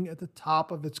for being at the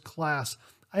top of its class.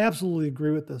 I absolutely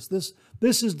agree with this.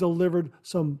 This has delivered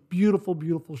some beautiful,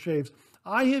 beautiful shaves.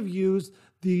 I have used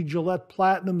the Gillette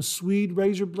Platinum Swede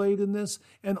razor blade in this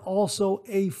and also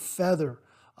a feather.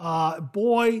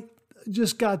 Boy,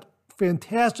 just got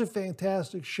fantastic,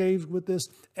 fantastic shaves with this.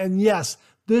 And yes,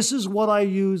 this is what I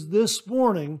used this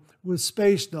morning with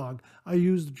Space Nog. I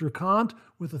used the Dracont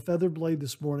with a feather blade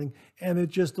this morning, and it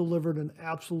just delivered an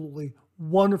absolutely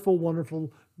wonderful,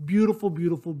 wonderful, beautiful,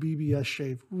 beautiful BBS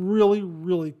shave. Really,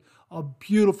 really a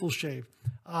beautiful shave.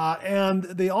 And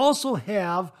they also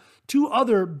have two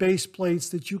other base plates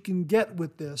that you can get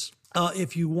with this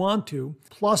if you want to,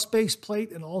 plus base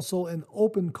plate and also an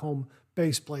open comb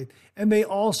base plate. And they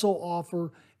also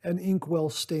offer an inkwell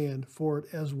stand for it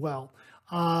as well.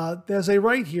 There's a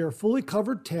right here, fully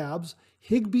covered tabs,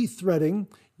 Higby threading,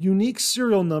 unique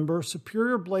serial number,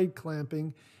 superior blade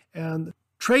clamping, and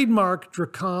trademark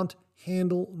Dracont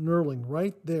handle knurling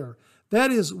right there.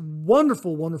 That is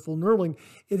wonderful, wonderful knurling.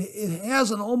 It has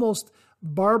an almost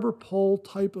barber pole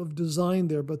type of design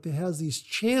there, but it has these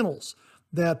channels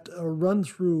that run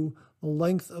through the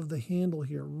length of the handle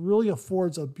here. Really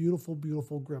affords a beautiful,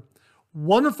 beautiful grip.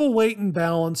 Wonderful weight and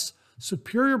balance,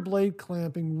 superior blade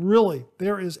clamping. Really,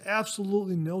 there is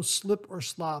absolutely no slip or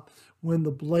slop when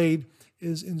the blade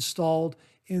is installed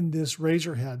in this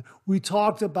razor head. We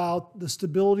talked about the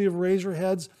stability of razor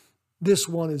heads. This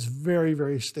one is very,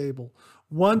 very stable.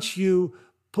 Once you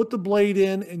put the blade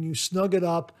in and you snug it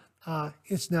up,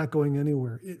 it's not going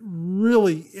anywhere. It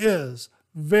really is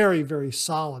very, very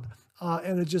solid.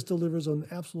 And it just delivers an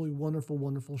absolutely wonderful,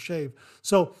 wonderful shave.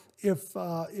 So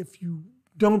if you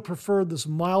don't prefer this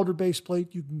milder base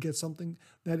plate, you can get something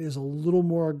that is a little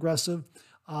more aggressive,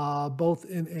 both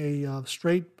in a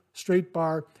straight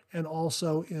bar and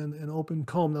also in an open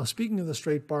comb. Now, speaking of the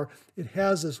straight bar, it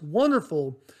has this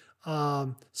wonderful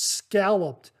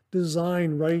scalloped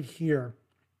design right here.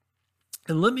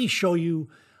 And let me show you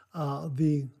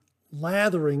the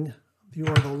lathering,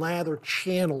 or the lather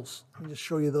channels. Let me just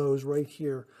show you those right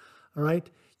here. All right.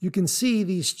 you can see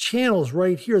these channels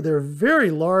right here. They're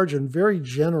very large and very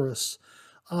generous.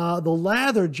 The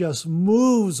lather just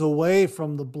moves away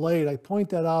from the blade. I point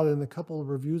that out in a couple of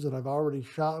reviews that I've already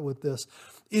shot with this.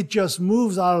 It just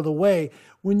moves out of the way.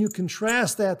 When you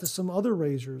contrast that to some other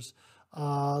razors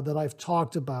that I've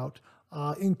talked about,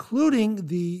 including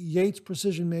the Yates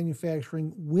Precision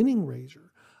Manufacturing winning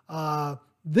razor.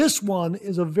 This one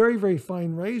is a very, very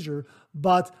fine razor,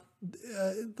 but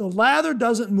the lather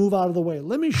doesn't move out of the way.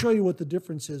 Let me show you what the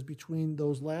difference is between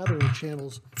those lather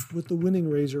channels with the winning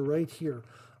razor right here.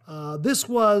 This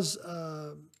was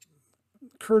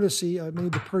courtesy. I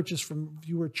made the purchase from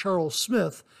viewer Charles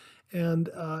Smith, and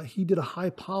he did a high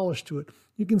polish to it.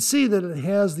 You can see that it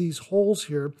has these holes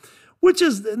here, which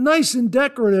is nice and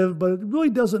decorative, but it really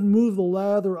doesn't move the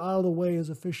lather out of the way as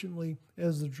efficiently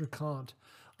as the Dracant.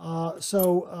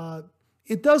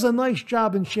 It does a nice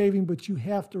job in shaving, but you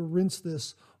have to rinse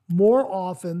this more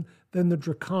often than the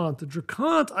Dracant. The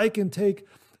Dracant, I can take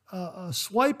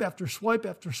swipe after swipe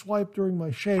after swipe during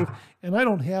my shave, and I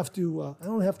don't have to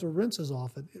rinse as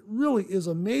often. It really is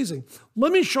amazing.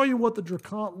 Let me show you what the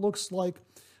Dracant looks like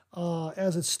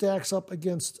as it stacks up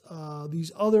against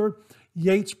these other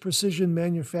Yates Precision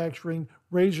Manufacturing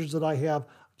razors that I have.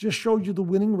 Just showed you the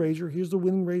winning razor. Here's the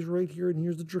winning razor right here, and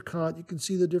here's the Dracant. You can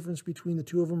see the difference between the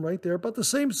two of them right there, about the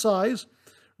same size,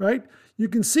 right? You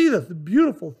can see that the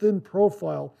beautiful thin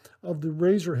profile of the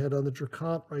razor head on the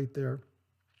Dracant right there.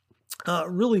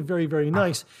 Really very, very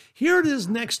nice. Here it is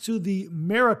next to the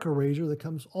America razor that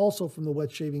comes also from the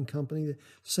Wet Shaving Company, the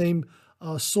same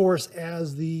source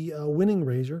as the winning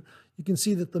razor. You can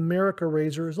see that the America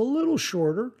razor is a little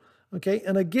shorter, okay?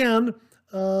 And again,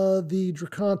 the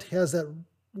Dracant has that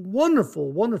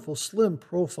wonderful, wonderful slim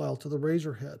profile to the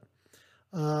razor head.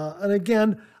 And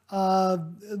again,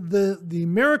 the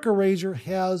America razor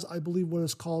has, I believe, what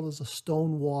is called as a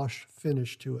stone wash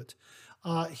finish to it.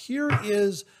 Here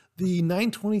is the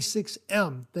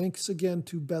 926M. Thanks again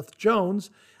to Beth Jones.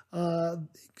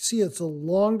 See, it's a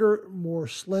longer, more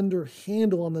slender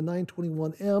handle on the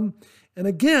 921M. And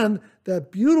again,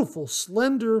 that beautiful,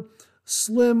 slender,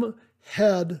 slim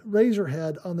head, razor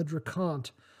head on the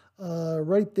Dracant.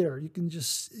 Right there. It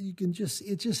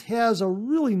just has a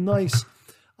really nice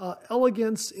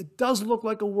elegance. It does look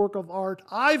like a work of art.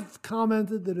 I've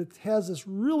commented that it has this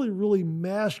really, really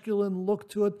masculine look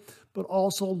to it, but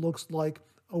also looks like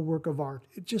a work of art.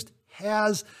 It just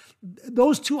has,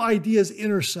 those two ideas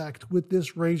intersect with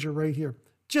this razor right here.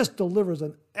 Just delivers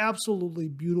an absolutely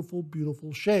beautiful,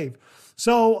 beautiful shave.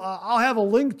 So I'll have a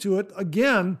link to it.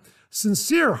 Again,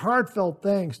 sincere, heartfelt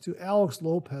thanks to Alex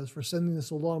Lopez for sending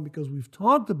this along, because we've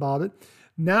talked about it.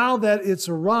 Now that it's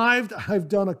arrived, I've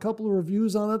done a couple of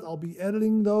reviews on it. I'll be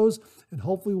editing those, and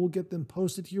hopefully we'll get them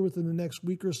posted here within the next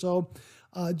week or so.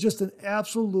 Just an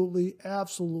absolutely,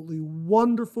 absolutely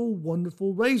wonderful,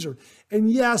 wonderful razor. And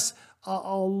yes,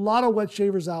 a lot of wet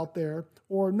shavers out there,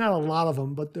 or not a lot of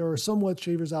them, but there are some wet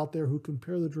shavers out there who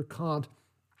compare the Dracant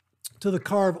to the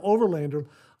Carve Overlander.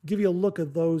 Give you a look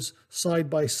at those side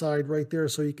by side right there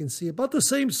so you can see about the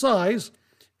same size.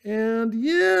 And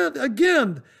yeah,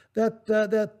 again, that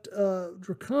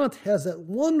Dracant has that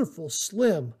wonderful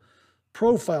slim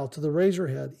profile to the razor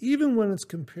head, even when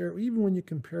you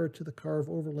compare it to the Carve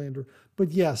Overlander.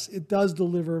 But yes, it does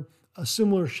deliver a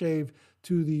similar shave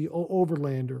to the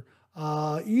Overlander.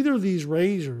 Either of these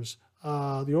razors, the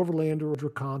Overlander or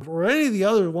Dracant, or any of the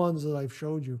other ones that I've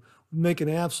showed you, would make an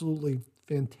absolutely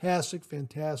fantastic,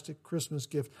 fantastic Christmas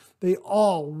gift. They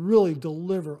all really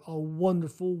deliver a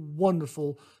wonderful,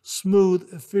 wonderful, smooth,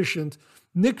 efficient,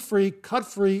 nick-free,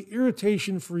 cut-free,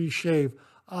 irritation-free shave.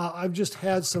 I've just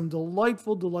had some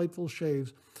delightful, delightful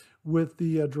shaves with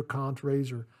the Dracant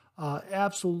razor.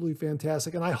 Absolutely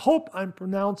fantastic. And I hope I'm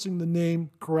pronouncing the name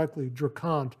correctly,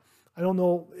 Dracant. I don't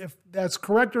know if that's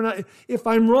correct or not. If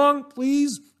I'm wrong,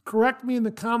 please correct me in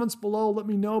the comments below. Let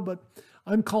me know. But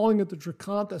I'm calling it the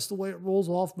Dracant. That's the way it rolls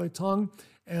off my tongue.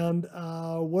 And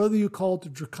whether you call it the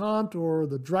Dracant or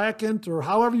the Dracant or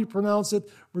however you pronounce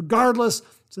it, regardless,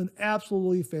 it's an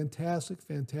absolutely fantastic,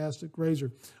 fantastic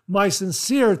razor. My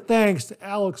sincere thanks to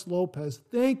Alex Lopez.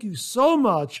 Thank you so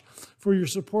much for your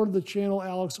support of the channel,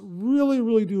 Alex. Really,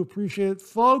 really do appreciate it.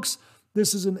 Folks,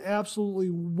 this is an absolutely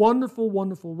wonderful,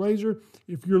 wonderful razor.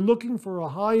 If you're looking for a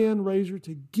high-end razor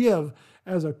to give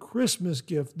as a Christmas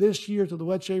gift this year to the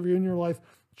wet shaver in your life,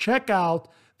 check out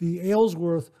the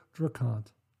Aylesworth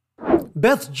Dracant.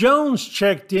 Beth Jones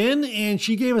checked in, and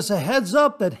she gave us a heads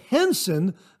up that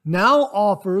Henson now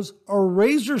offers a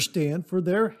razor stand for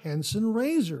their Henson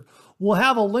razor. We'll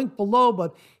have a link below,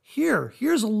 but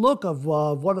here's a look of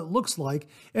what it looks like.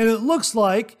 And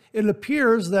it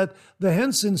appears that the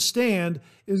Henson stand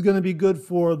is going to be good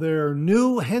for their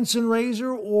new Henson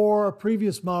razor or a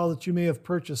previous model that you may have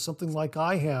purchased, something like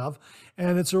I have.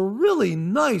 And it's a really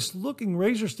nice looking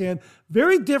razor stand,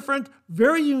 very different,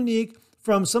 very unique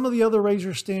from some of the other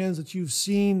razor stands that you've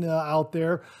seen out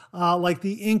there, like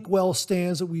the Inkwell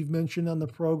stands that we've mentioned on the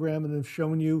program and have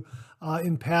shown you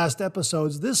in past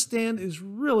episodes. This stand is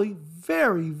really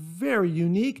very, very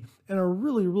unique and a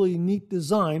really, really neat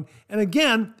design. And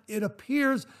again, it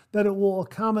appears that it will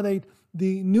accommodate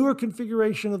the newer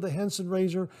configuration of the Henson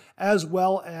razor as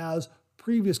well as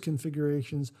previous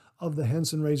configurations of the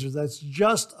Henson razors. That's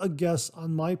just a guess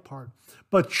on my part.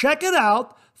 But check it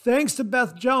out. Thanks to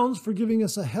Beth Jones for giving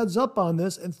us a heads up on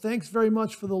this, and thanks very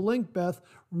much for the link, Beth.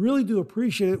 Really do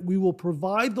appreciate it. We will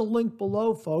provide the link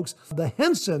below, folks. The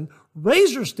Henson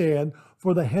razor stand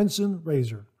for the Henson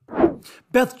razor.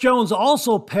 Beth Jones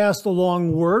also passed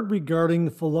along word regarding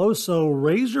Filoso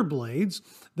razor blades.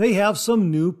 They have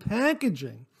some new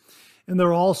packaging, and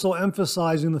they're also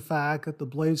emphasizing the fact that the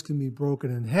blades can be broken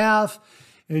in half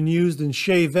and used in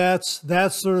shavettes,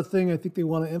 that sort of thing. I think they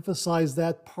want to emphasize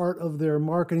that part of their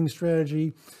marketing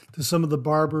strategy to some of the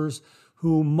barbers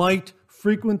who might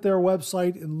frequent their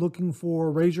website and looking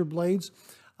for razor blades,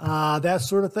 that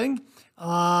sort of thing.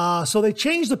 So they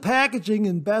changed the packaging,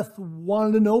 and Beth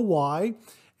wanted to know why,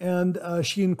 and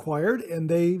she inquired, and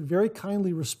they very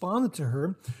kindly responded to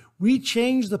her. We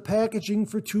changed the packaging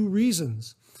for two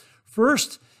reasons.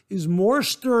 First, is more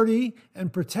sturdy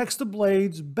and protects the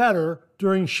blades better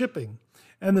during shipping.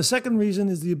 And the second reason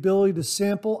is the ability to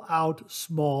sample out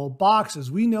small boxes.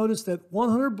 We noticed that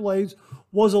 100 blades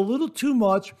was a little too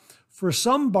much for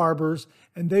some barbers,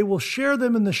 and they will share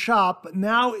them in the shop, but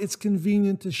now it's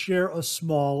convenient to share a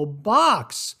small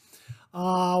box.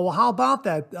 Well, how about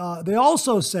that? They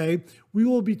also say we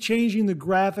will be changing the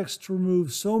graphics to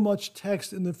remove so much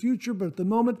text in the future, but at the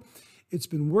moment, it's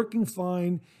been working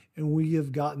fine, and we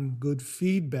have gotten good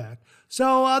feedback.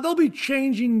 So they'll be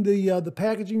changing the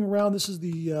packaging around. This is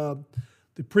the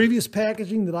previous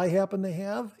packaging that I happen to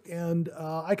have, and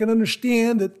I can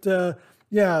understand that,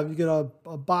 yeah, you get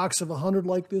a box of 100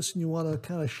 like this and you want to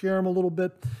kind of share them a little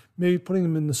bit, maybe putting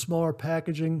them in the smaller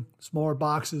packaging, smaller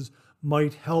boxes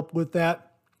might help with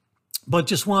that. But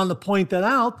just wanted to point that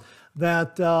out,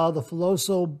 that the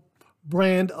Filoso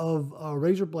brand of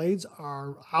razor blades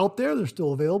are out there. They're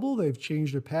still available. They've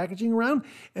changed their packaging around.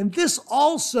 And this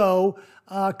also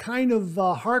kind of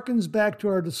harkens back to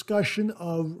our discussion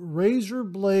of razor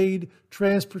blade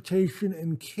transportation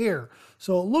and care.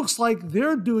 So it looks like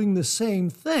they're doing the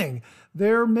same thing.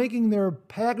 They're making their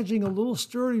packaging a little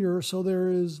sturdier so there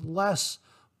is less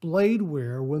blade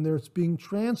wear when it's being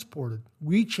transported.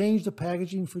 We changed the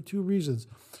packaging for two reasons.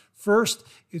 First,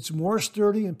 it's more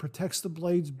sturdy and protects the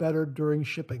blades better during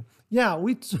shipping. Yeah,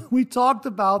 we talked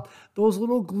about those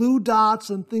little glue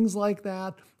dots and things like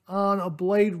that on a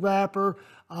blade wrapper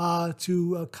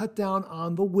to cut down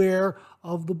on the wear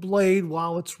of the blade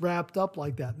while it's wrapped up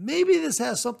like that. Maybe this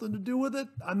has something to do with it.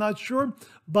 I'm not sure,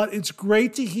 but it's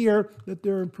great to hear that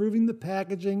they're improving the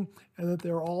packaging and that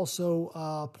they're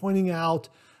also pointing out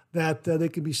that they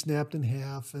can be snapped in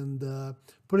half and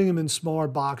putting them in smaller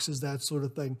boxes, that sort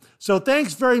of thing. So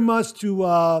thanks very much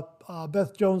to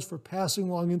Beth Jones for passing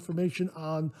along information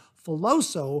on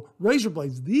Filoso razor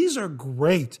blades. These are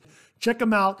great. Check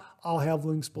them out. I'll have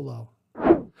links below.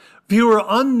 Viewer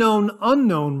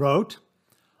Unknown wrote,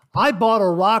 I bought a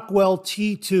Rockwell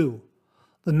T2.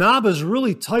 The knob is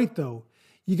really tight though.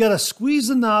 You got to squeeze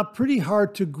the knob pretty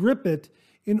hard to grip it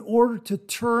in order to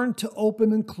turn to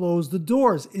open and close the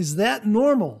doors. Is that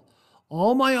normal?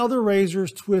 All my other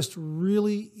razors twist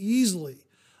really easily.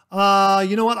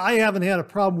 You know what? I haven't had a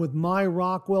problem with my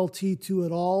Rockwell T2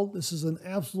 at all. This is an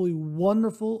absolutely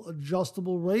wonderful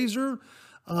adjustable razor.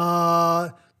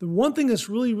 The one thing that's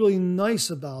really, really nice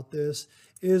about this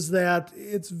is that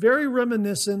it's very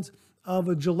reminiscent of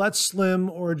a Gillette Slim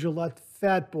or a Gillette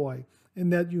Fat Boy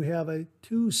in that you have a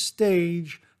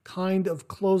two-stage kind of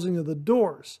closing of the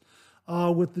doors.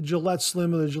 With the Gillette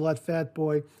Slim or the Gillette Fat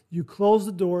Boy, you close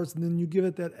the doors and then you give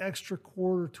it that extra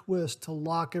quarter twist to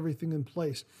lock everything in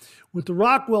place. With the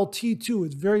Rockwell T2,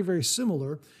 it's very, very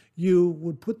similar. You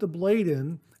would put the blade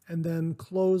in and then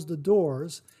close the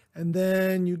doors, and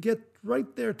then you get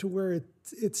right there to where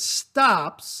it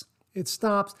stops. It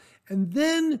stops, and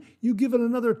then you give it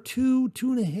another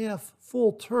 2.5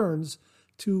 full turns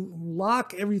to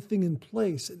lock everything in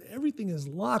place, and everything is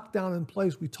locked down in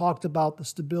place. We talked about the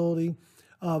stability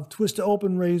of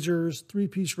twist-to-open razors,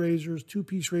 3-piece razors,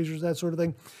 2-piece razors, that sort of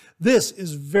thing. This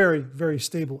is very, very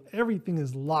stable. Everything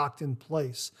is locked in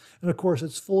place. And of course,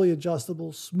 it's fully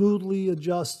adjustable, smoothly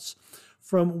adjusts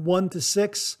from 1 to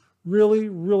 6. Really,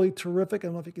 really terrific. I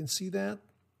don't know if you can see that.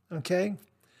 Okay.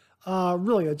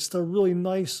 Really, just a really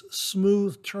nice,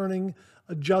 smooth turning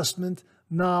adjustment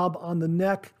knob on the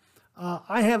neck.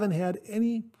 I haven't had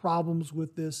any problems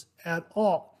with this at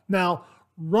all. Now,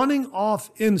 Running Off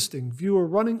Instinct, viewer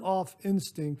Running Off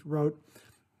Instinct wrote,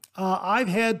 I've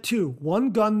had two,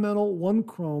 one gunmetal, one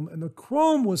chrome, and the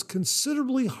chrome was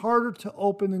considerably harder to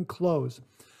open and close.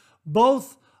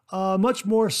 Both much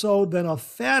more so than a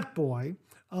Fat Boy,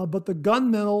 but the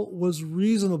gunmetal was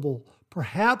reasonable,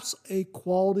 perhaps a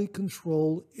quality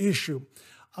control issue.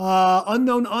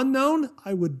 Unknown,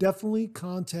 I would definitely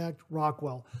contact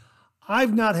Rockwell.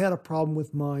 I've not had a problem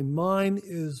with mine. Mine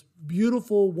is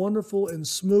beautiful, wonderful, and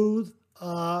smooth.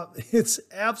 It's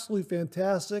absolutely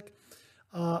fantastic.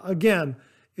 Again,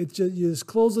 you just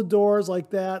close the doors like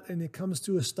that, and it comes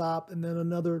to a stop, and then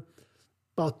another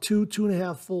about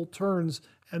 2.5 full turns,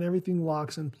 and everything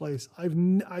locks in place.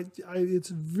 It's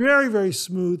very, very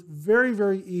smooth, very,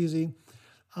 very easy.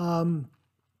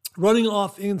 Running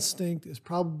Off Instinct is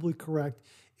probably correct.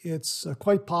 It's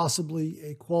quite possibly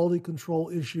a quality control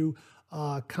issue.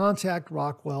 Contact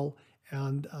Rockwell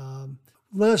and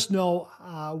let us know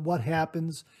what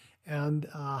happens and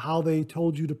how they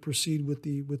told you to proceed with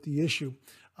the issue.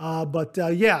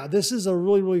 Yeah, this is a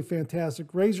really, really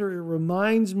fantastic razor. It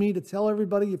reminds me to tell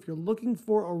everybody, if you're looking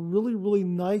for a really, really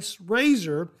nice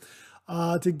razor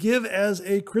to give as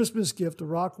a Christmas gift, the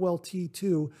Rockwell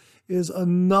T2 is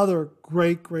another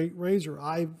great, great razor.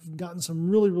 I've gotten some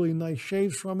really, really nice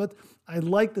shaves from it. I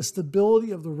like the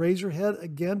stability of the razor head,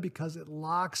 again, because it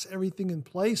locks everything in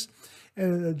place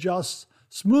and it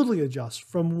smoothly adjusts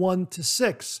from 1 to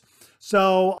 6.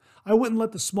 So I wouldn't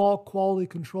let the small quality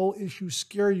control issue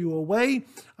scare you away.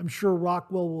 I'm sure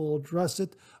Rockwell will address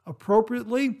it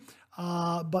appropriately.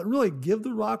 But really, give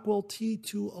the Rockwell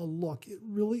T2 a look. It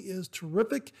really is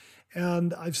terrific.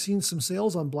 And I've seen some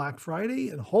sales on Black Friday,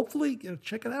 and hopefully,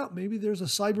 check it out. Maybe there's a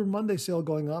Cyber Monday sale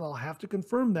going on. I'll have to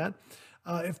confirm that.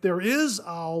 If there is,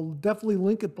 I'll definitely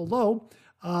link it below.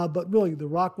 But really, the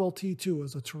Rockwell T2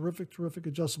 is a terrific, terrific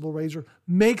adjustable razor.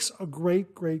 Makes a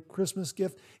great, great Christmas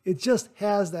gift. It just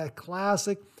has that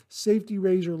classic safety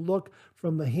razor look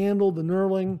from the handle, the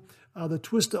knurling, the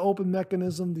twist-to-open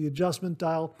mechanism, the adjustment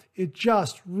dial. It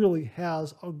just really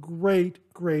has a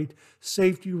great, great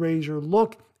safety razor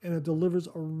look, and it delivers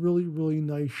a really, really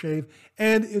nice shave.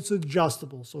 And it's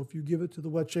adjustable. So if you give it to the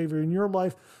wet shaver in your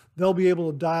life, they'll be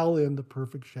able to dial in the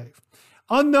perfect shave.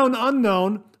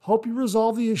 Unknown. Hope you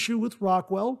resolve the issue with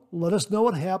Rockwell. Let us know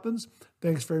what happens.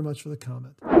 Thanks very much for the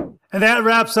comment. And that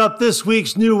wraps up this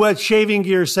week's new Wet Shaving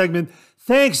Gear segment.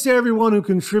 Thanks to everyone who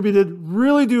contributed.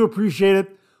 Really do appreciate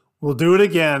it. We'll do it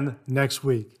again next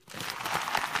week.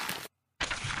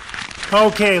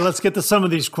 Okay, let's get to some of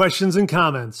these questions and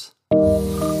comments.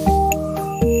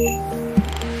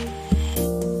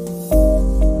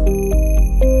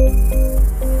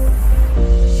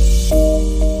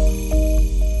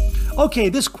 Okay,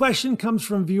 this question comes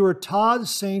from viewer Todd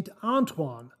St.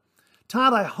 Antoine.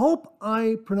 Todd, I hope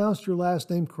I pronounced your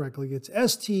last name correctly. It's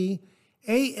Stantoin.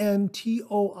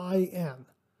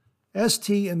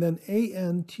 S-T and then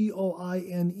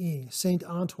A-N-T-O-I-N-E, St.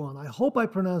 Antoine. I hope I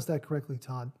pronounced that correctly,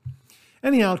 Todd.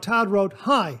 Anyhow, Todd wrote,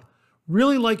 Hi,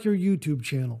 really like your YouTube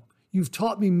channel. You've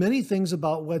taught me many things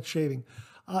about wet shaving.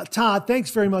 Todd,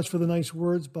 thanks very much for the nice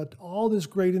words, but all this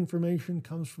great information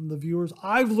comes from the viewers.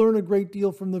 I've learned a great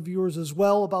deal from the viewers as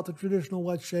well about the traditional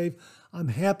wet shave. I'm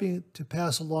happy to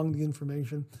pass along the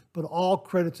information, but all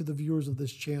credit to the viewers of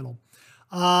this channel.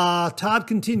 Todd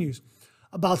continues,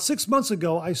 about 6 months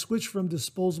ago, I switched from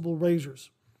disposable razors.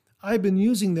 I've been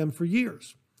using them for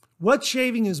years. Wet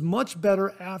shaving is much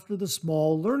better after the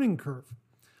small learning curve.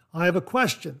 I have a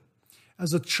question.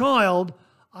 As a child,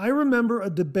 I remember a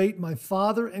debate my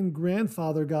father and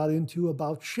grandfather got into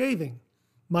about shaving.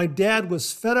 My dad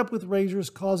was fed up with razors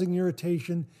causing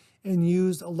irritation and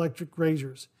used electric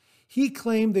razors. He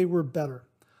claimed they were better.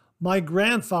 My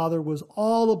grandfather was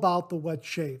all about the wet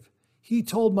shave. He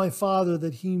told my father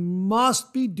that he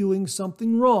must be doing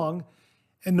something wrong,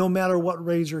 and no matter what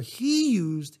razor he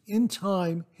used, in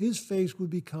time, his face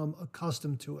would become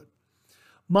accustomed to it.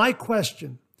 My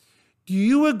question, do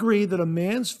you agree that a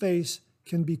man's face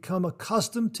can become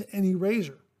accustomed to any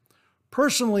razor?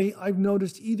 Personally, I've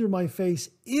noticed either my face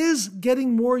is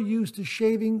getting more used to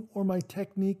shaving or my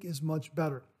technique is much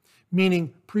better,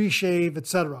 meaning pre-shave,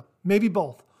 etc. Maybe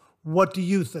both. What do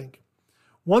you think?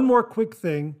 One more quick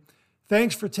thing.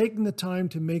 Thanks for taking the time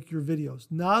to make your videos.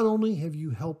 Not only have you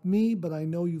helped me, but I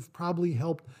know you've probably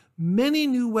helped many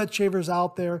new wet shavers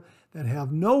out there that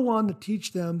have no one to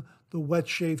teach them the wet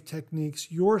shave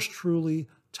techniques. Yours truly,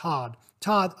 Todd.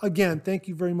 Todd, again, thank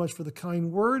you very much for the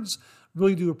kind words.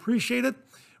 Really do appreciate it.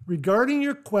 Regarding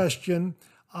your question,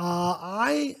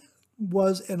 I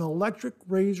was an electric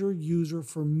razor user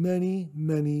for many,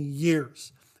 many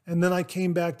years. And then I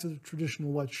came back to the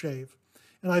traditional wet shave.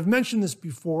 And I've mentioned this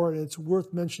before, and it's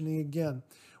worth mentioning again.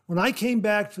 When I came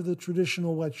back to the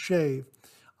traditional wet shave,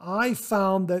 I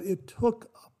found that it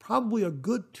took probably a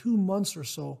good 2 months or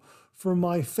so for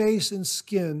my face and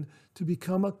skin to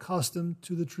become accustomed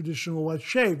to the traditional wet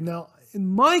shave. Now, in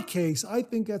my case, I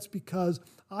think that's because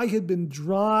I had been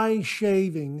dry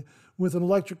shaving with an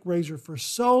electric razor for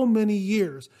so many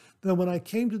years that when I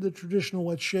came to the traditional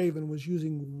wet shave and was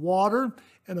using water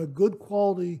and a good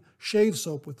quality shave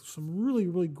soap with some really,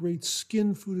 really great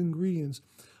skin food ingredients,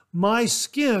 my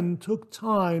skin took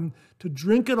time to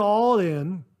drink it all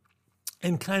in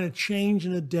and kind of change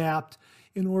and adapt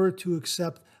in order to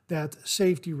accept that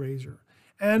safety razor.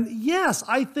 And yes,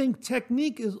 I think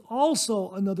technique is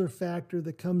also another factor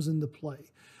that comes into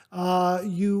play.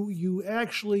 You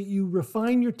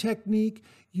refine your technique,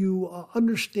 you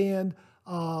understand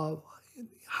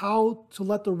how to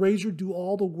let the razor do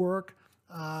all the work,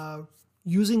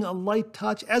 using a light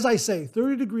touch. As I say,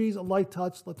 30 degrees, a light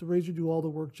touch, let the razor do all the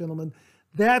work, gentlemen.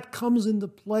 That comes into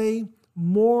play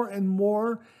more and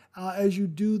more as you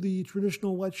do the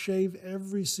traditional wet shave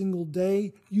every single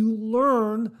day. You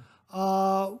learn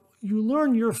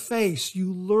your face,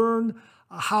 you learn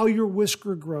how your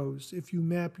whisker grows if you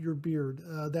map your beard,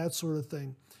 that sort of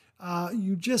thing.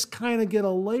 You just kind of get a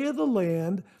lay of the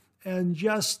land and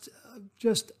just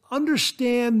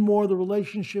understand more the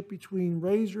relationship between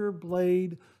razor,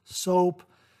 blade, soap,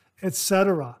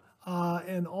 etc.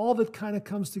 And all that kind of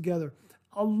comes together.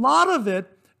 A lot of it,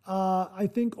 I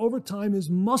think, over time is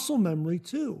muscle memory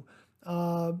too.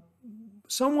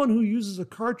 Someone who uses a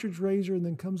cartridge razor and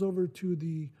then comes over to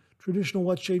the traditional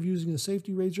wet shave using a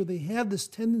safety razor, they have this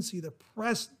tendency to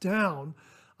press down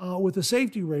with a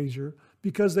safety razor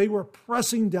because they were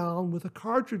pressing down with a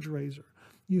cartridge razor.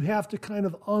 You have to kind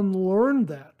of unlearn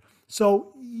that.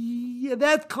 So yeah,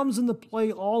 that comes into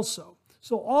play also.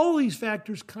 So all these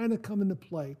factors kind of come into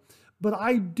play. But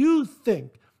I do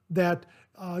think that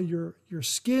your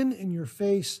skin and your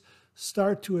face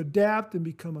start to adapt and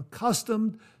become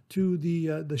accustomed to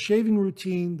the shaving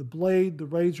routine, the blade, the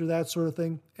razor, that sort of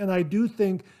thing. And I do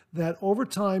think that over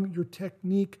time, your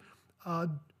technique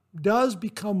does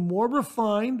become more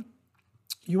refined.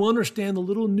 You understand the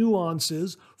little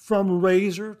nuances from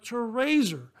razor to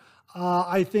razor.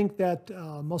 I think that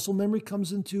muscle memory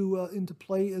comes into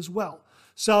play as well.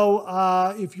 So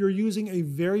if you're using a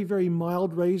very, very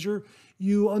mild razor,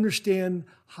 you understand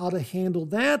how to handle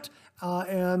that.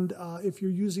 And if you're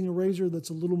using a razor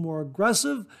that's a little more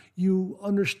aggressive, you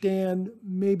understand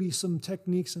maybe some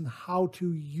techniques and how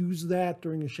to use that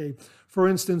during a shave. For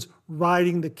instance,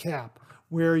 riding the cap,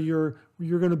 where you're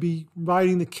going to be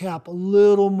riding the cap a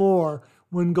little more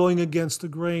when going against the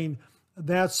grain,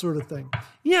 that sort of thing.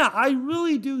 Yeah, I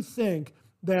really do think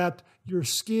that your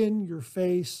skin, your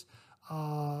face,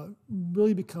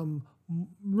 really become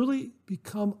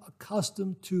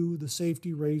accustomed to the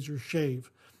safety razor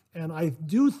shave. And I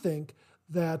do think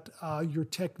that your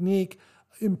technique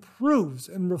improves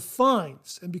and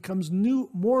refines and becomes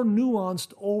more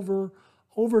nuanced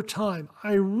over time.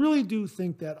 I really do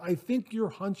think that. I think your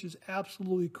hunch is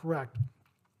absolutely correct.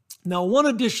 Now, one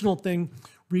additional thing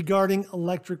regarding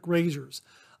electric razors.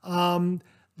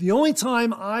 The only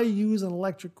time I use an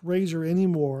electric razor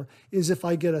anymore is if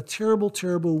I get a terrible,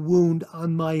 terrible wound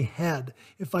on my head.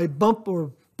 If I bump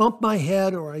my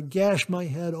head or I gash my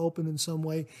head open in some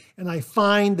way, and I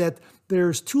find that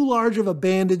there's too large of a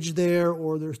bandage there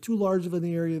or there's too large of an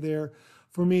area there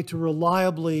for me to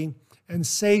reliably and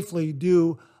safely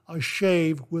do a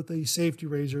shave with a safety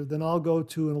razor, then I'll go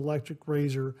to an electric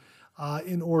razor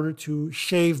in order to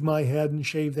shave my head and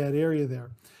shave that area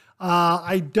there.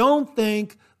 I don't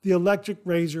think the electric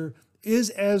razor is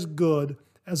as good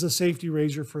as a safety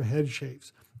razor for head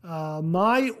shaves.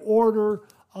 My order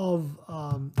of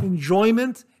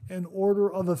enjoyment and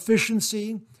order of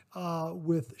efficiency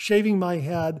with shaving my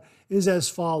head is as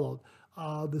followed.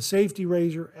 The safety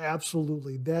razor,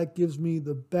 absolutely. That gives me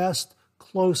the best,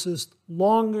 closest,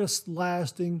 longest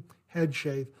lasting head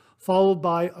shave, followed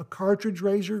by a cartridge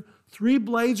razor. 3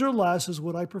 blades or less is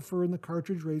what I prefer in the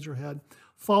cartridge razor head,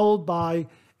 followed by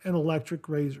an electric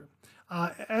razor.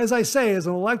 As I say, as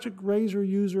an electric razor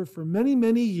user for many,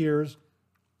 many years,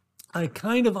 I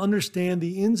kind of understand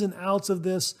the ins and outs of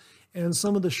this, and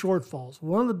some of the shortfalls.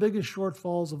 One of the biggest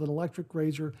shortfalls of an electric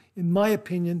razor, in my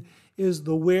opinion, is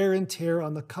the wear and tear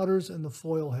on the cutters and the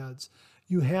foil heads.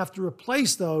 You have to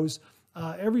replace those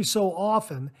every so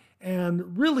often,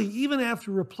 and really, even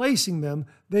after replacing them,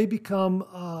 they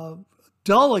become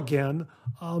dull again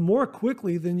more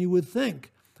quickly than you would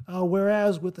think.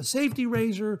 Whereas with the safety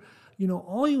razor,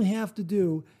 all you have to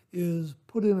do is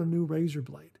put in a new razor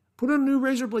blade. Put in a new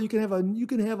razor blade. You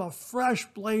can have a fresh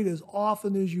blade as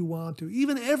often as you want to,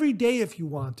 even every day if you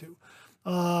want to.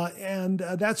 And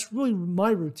that's really my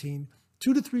routine.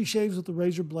 2 to 3 shaves with the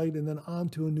razor blade and then on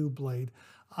to a new blade.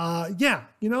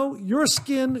 Your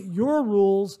skin, your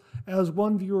rules, as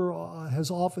one viewer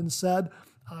has often said.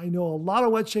 I know a lot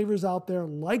of wet shavers out there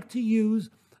like to use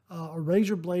a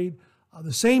razor blade,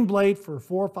 the same blade for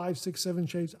 4, 5, 6, 7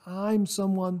 shaves. I'm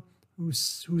someone who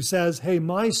says, hey,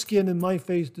 my skin and my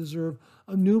face deserve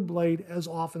a new blade as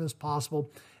often as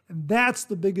possible. And that's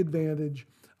the big advantage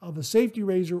of a safety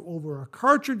razor over a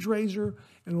cartridge razor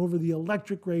and over the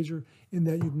electric razor, in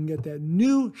that you can get that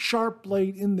new sharp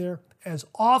blade in there as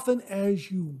often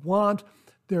as you want.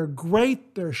 They're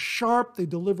great, they're sharp, they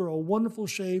deliver a wonderful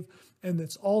shave, and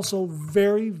it's also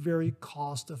very, very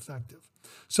cost effective.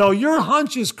 So your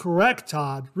hunch is correct,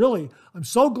 Todd. Really, I'm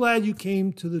so glad you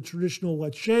came to the traditional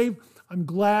wet shave. I'm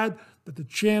glad that the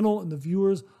channel and the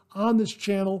viewers on this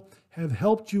channel have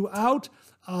helped you out.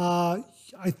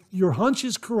 Your hunch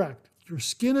is correct. Your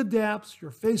skin adapts,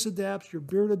 your face adapts, your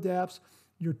beard adapts,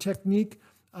 your technique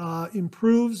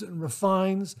improves and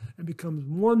refines and becomes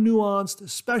more nuanced,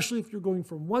 especially if you're going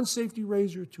from one safety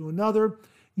razor to another.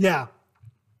 Yeah,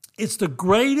 it's the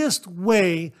greatest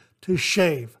way to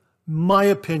shave, my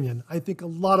opinion. I think a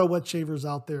lot of wet shavers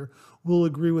out there will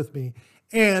agree with me.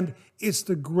 And it's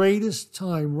the greatest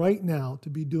time right now to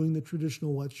be doing the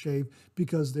traditional wet shave,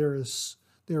 because there is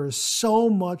so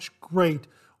much great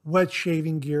wet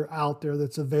shaving gear out there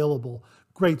that's available.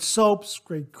 Great soaps,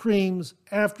 great creams,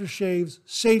 aftershaves,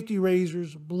 safety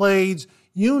razors, blades,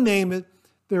 you name it.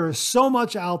 There is so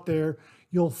much out there.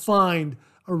 You'll find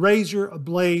a razor, a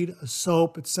blade, a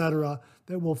soap, etc.,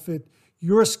 that will fit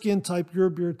your skin type, your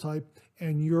beard type,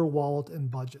 and your wallet and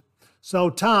budget. So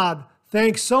Todd,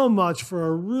 thanks so much for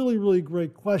a really, really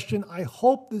great question. I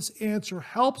hope this answer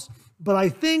helps, but I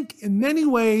think in many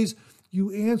ways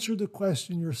you answered the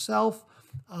question yourself.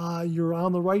 You're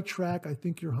on the right track. I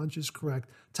think your hunch is correct.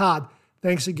 Todd,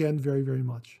 thanks again very, very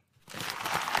much.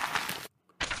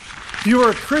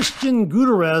 Viewer Christian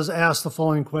Gutierrez asked the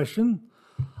following question.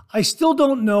 I still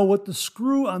don't know what the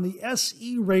screw on the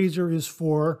SE razor is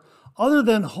for, other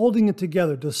than holding it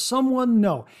together. Does someone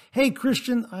know? Hey,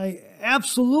 Christian, I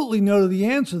absolutely know the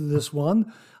answer to this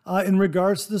one. In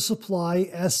regards to the Supply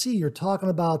SE, you're talking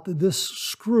about this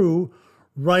screw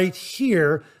right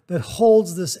here that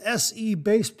holds this SE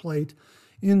base plate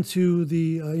into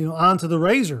the, onto the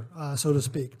razor, so to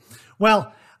speak.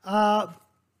 Well,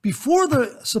 before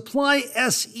the Supply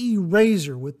SE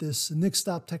razor with this Nick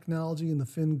Stop technology and the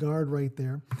fin guard right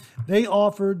there, they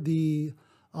offered the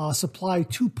Supply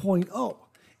 2.0.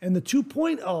 And the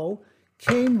 2.0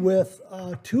 came with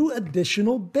 2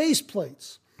 additional base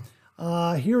plates.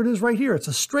 Here it is right here. It's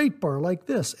a straight bar like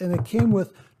this. And it came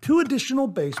with 2 additional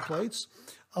base plates.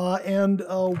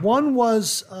 One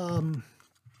was,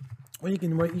 well, you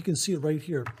can see it right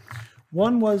here.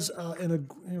 One was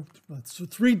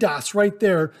 3 dots right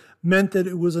there meant that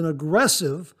it was an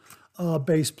aggressive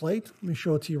base plate. Let me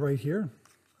show it to you right here.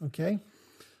 Okay,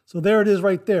 so there it is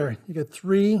right there. You get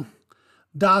 3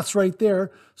 dots right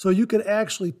there. So you could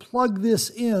actually plug this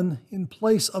in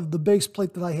place of the base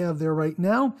plate that I have there right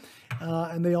now.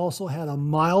 And they also had a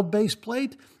mild base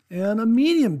plate and a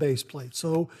medium base plate.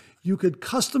 So you could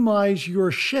customize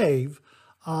your shave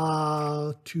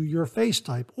to your face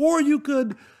type, or you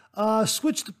could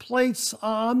switch the plates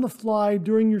on the fly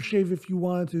during your shave if you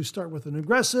wanted to start with an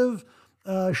aggressive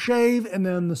shave, and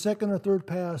then the second or third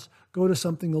pass go to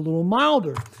something a little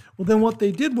milder. Well, then what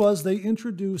they did was they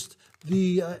introduced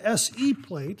the SE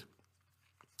plate,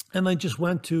 and they just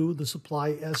went to the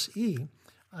Supply SE.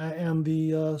 And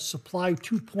the Supply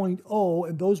 2.0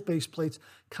 and those base plates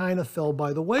kind of fell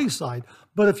by the wayside.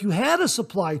 But if you had a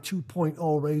Supply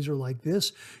 2.0 razor like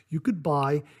this, you could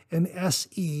buy an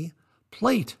SE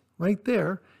plate right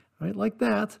there, right like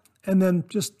that, and then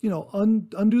just,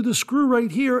 undo the screw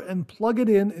right here and plug it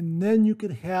in, and then you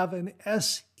could have an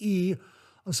SE,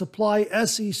 a Supply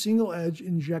SE single edge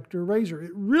injector razor.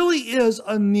 It really is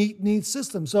a neat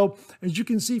system. So as you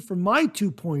can see from my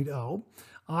 2.0,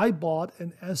 I bought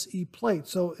an SE plate.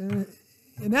 So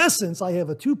in essence, I have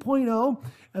a 2.0,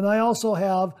 and I also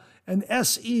have an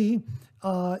SE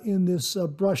in this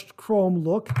brushed chrome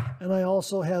look, and I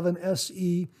also have an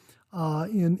SE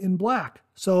in black.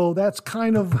 So that's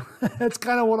kind of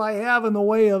what I have in the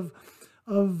way of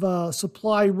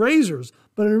supply razors.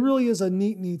 But it really is a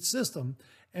neat system.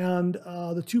 And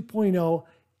the 2.0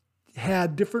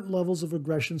 had different levels of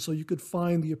aggression, so you could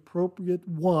find the appropriate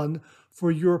one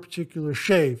for your particular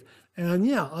shave. And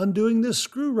yeah, undoing this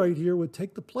screw right here would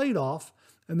take the plate off,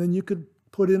 and then you could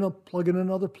plug in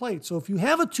another plate. So if you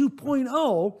have a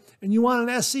 2.0 and you want an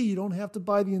SE, you don't have to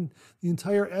buy the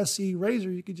entire SE razor.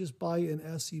 You could just buy an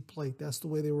SE plate. That's the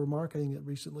way they were marketing it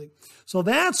recently. So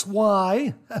that's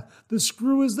why the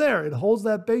screw is there. It holds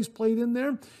that base plate in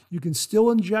there. You can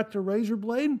still inject a razor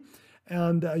blade.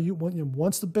 And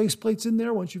once the base plate's in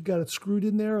there, once you've got it screwed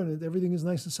in there and everything is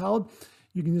nice and solid,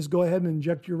 you can just go ahead and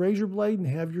inject your razor blade and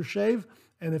have your shave.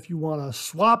 And if you want to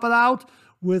swap it out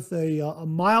with a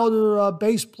milder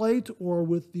base plate or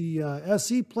with the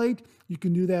SE plate, you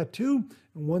can do that too.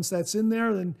 And once that's in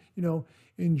there, then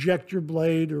inject your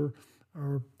blade or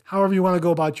however you want to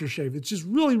go about your shave. It's just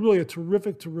really a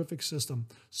terrific system.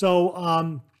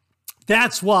 So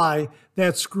that's why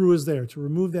that screw is there, to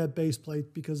remove that base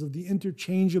plate, because of the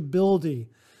interchangeability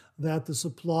that the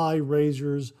supply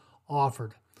razors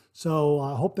offered. So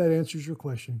I hope that answers your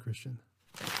question, Christian.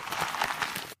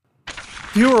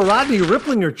 Viewer Rodney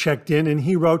Ripplinger checked in and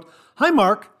he wrote, "Hi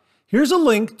Mark, here's a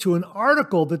link to an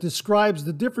article that describes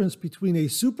the difference between a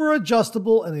super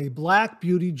adjustable and a Black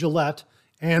Beauty Gillette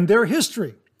and their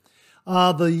history.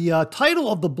 The title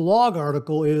of the blog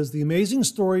article is The Amazing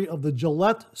Story of the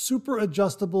Gillette Super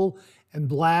Adjustable and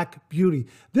Black Beauty."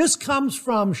 This comes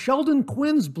from Sheldon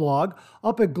Quinn's blog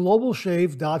up at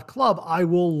globalshave.club. I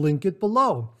will link it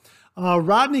below.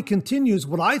 Rodney continues,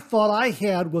 "What I thought I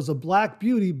had was a Black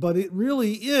Beauty, but it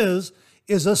really is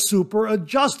a super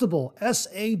adjustable,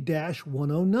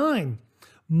 SA-109.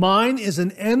 Mine is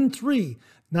an N3,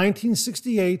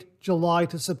 1968, July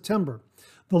to September.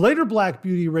 The later Black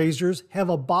Beauty razors have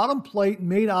a bottom plate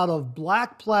made out of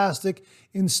black plastic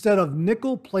instead of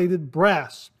nickel-plated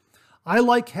brass. I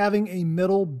like having a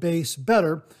metal base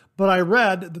better, but I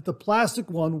read that the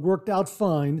plastic one worked out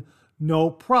fine,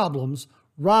 no problems.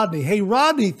 Rodney." Hey,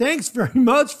 Rodney, thanks very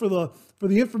much for the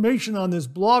information on this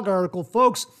blog article.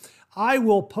 Folks, I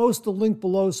will post the link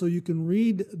below so you can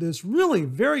read this really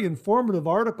very informative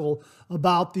article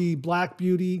about the Black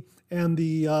Beauty and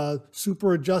the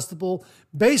super adjustable.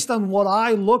 Based on what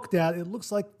I looked at, it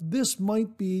looks like this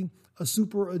might be a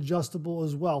super adjustable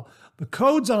as well. The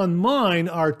codes on mine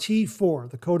are T4.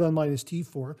 The code on mine is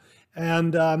T4.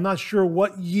 And I'm not sure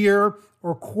what year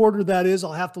or quarter that is.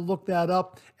 I'll have to look that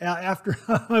up after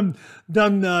I'm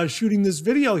done shooting this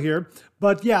video here.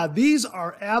 But yeah, these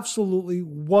are absolutely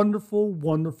wonderful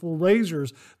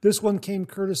razors. This one came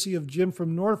courtesy of Jim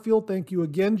from Northfield. Thank you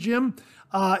again, Jim.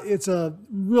 It's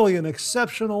really an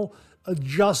exceptional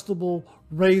adjustable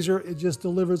razor. It just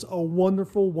delivers a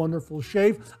wonderful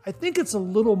shave. I think it's a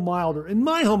little milder. In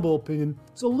my humble opinion,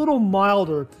 it's a little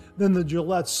milder than the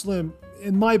Gillette Slim.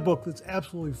 In my book, that's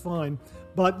absolutely fine.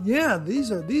 But yeah,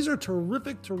 these are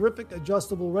terrific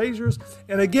adjustable razors.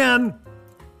 And again,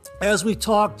 as we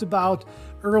talked about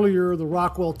earlier, the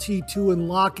Rockwell T2 and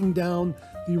locking down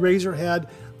the razor head,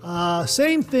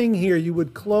 same thing here. You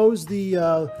would close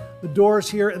the doors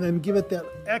here and then give it that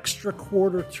extra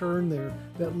quarter turn there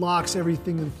that locks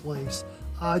everything in place.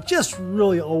 Just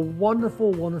really a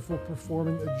wonderful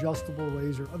performing adjustable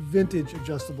razor, a vintage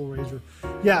adjustable razor.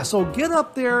 Yeah, so get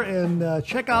up there and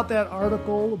check out that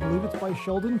article. I believe it's by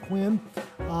Sheldon Quinn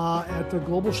at the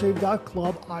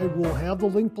globalshave.club. I will have the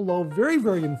link below.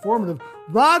 Very informative.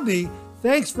 Rodney,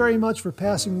 thanks very much for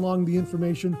passing along the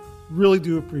information. Really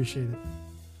do appreciate it.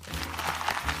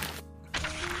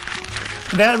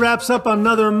 That wraps up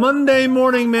another Monday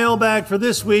morning mailbag for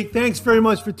this week. Thanks very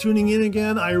much for tuning in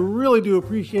again. I really do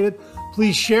appreciate it.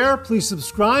 Please share, please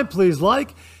subscribe, please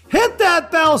like. Hit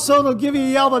that bell so it'll give you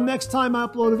a yell the next time I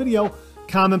upload a video.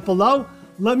 Comment below.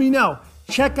 Let me know.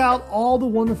 Check out all the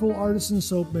wonderful artisan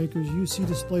soap makers you see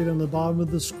displayed on the bottom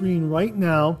of the screen right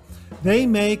now. They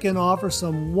make and offer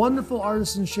some wonderful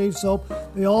artisan shave soap.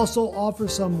 They also offer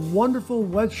some wonderful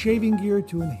wet shaving gear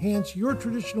to enhance your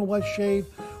traditional wet shave.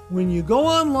 When you go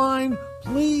online,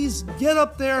 please get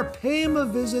up there, pay them a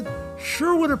visit.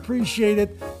 Sure would appreciate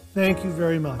it. Thank you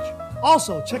very much.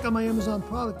 Also, check out my Amazon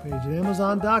product page at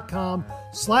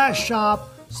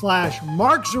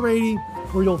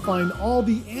amazon.com/shop/MarkZerati, where you'll find all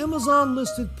the Amazon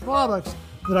listed products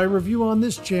that I review on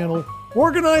this channel,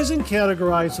 organized and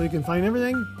categorized so you can find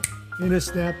everything in a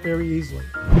snap very easily.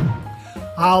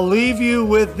 I'll leave you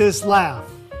with this laugh.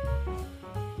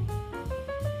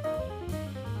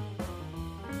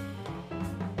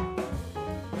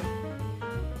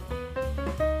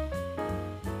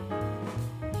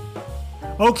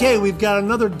 Okay, we've got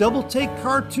another double take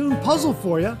cartoon puzzle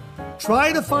for you.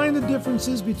 Try to find the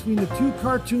differences between the two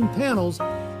cartoon panels.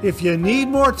 If you need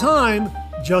more time,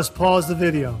 just pause the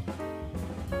video.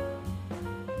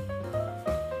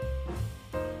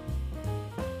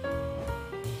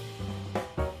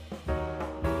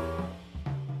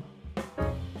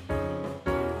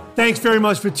 Thanks very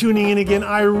much for tuning in again.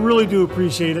 I really do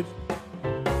appreciate it.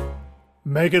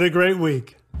 Make it a great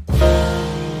week.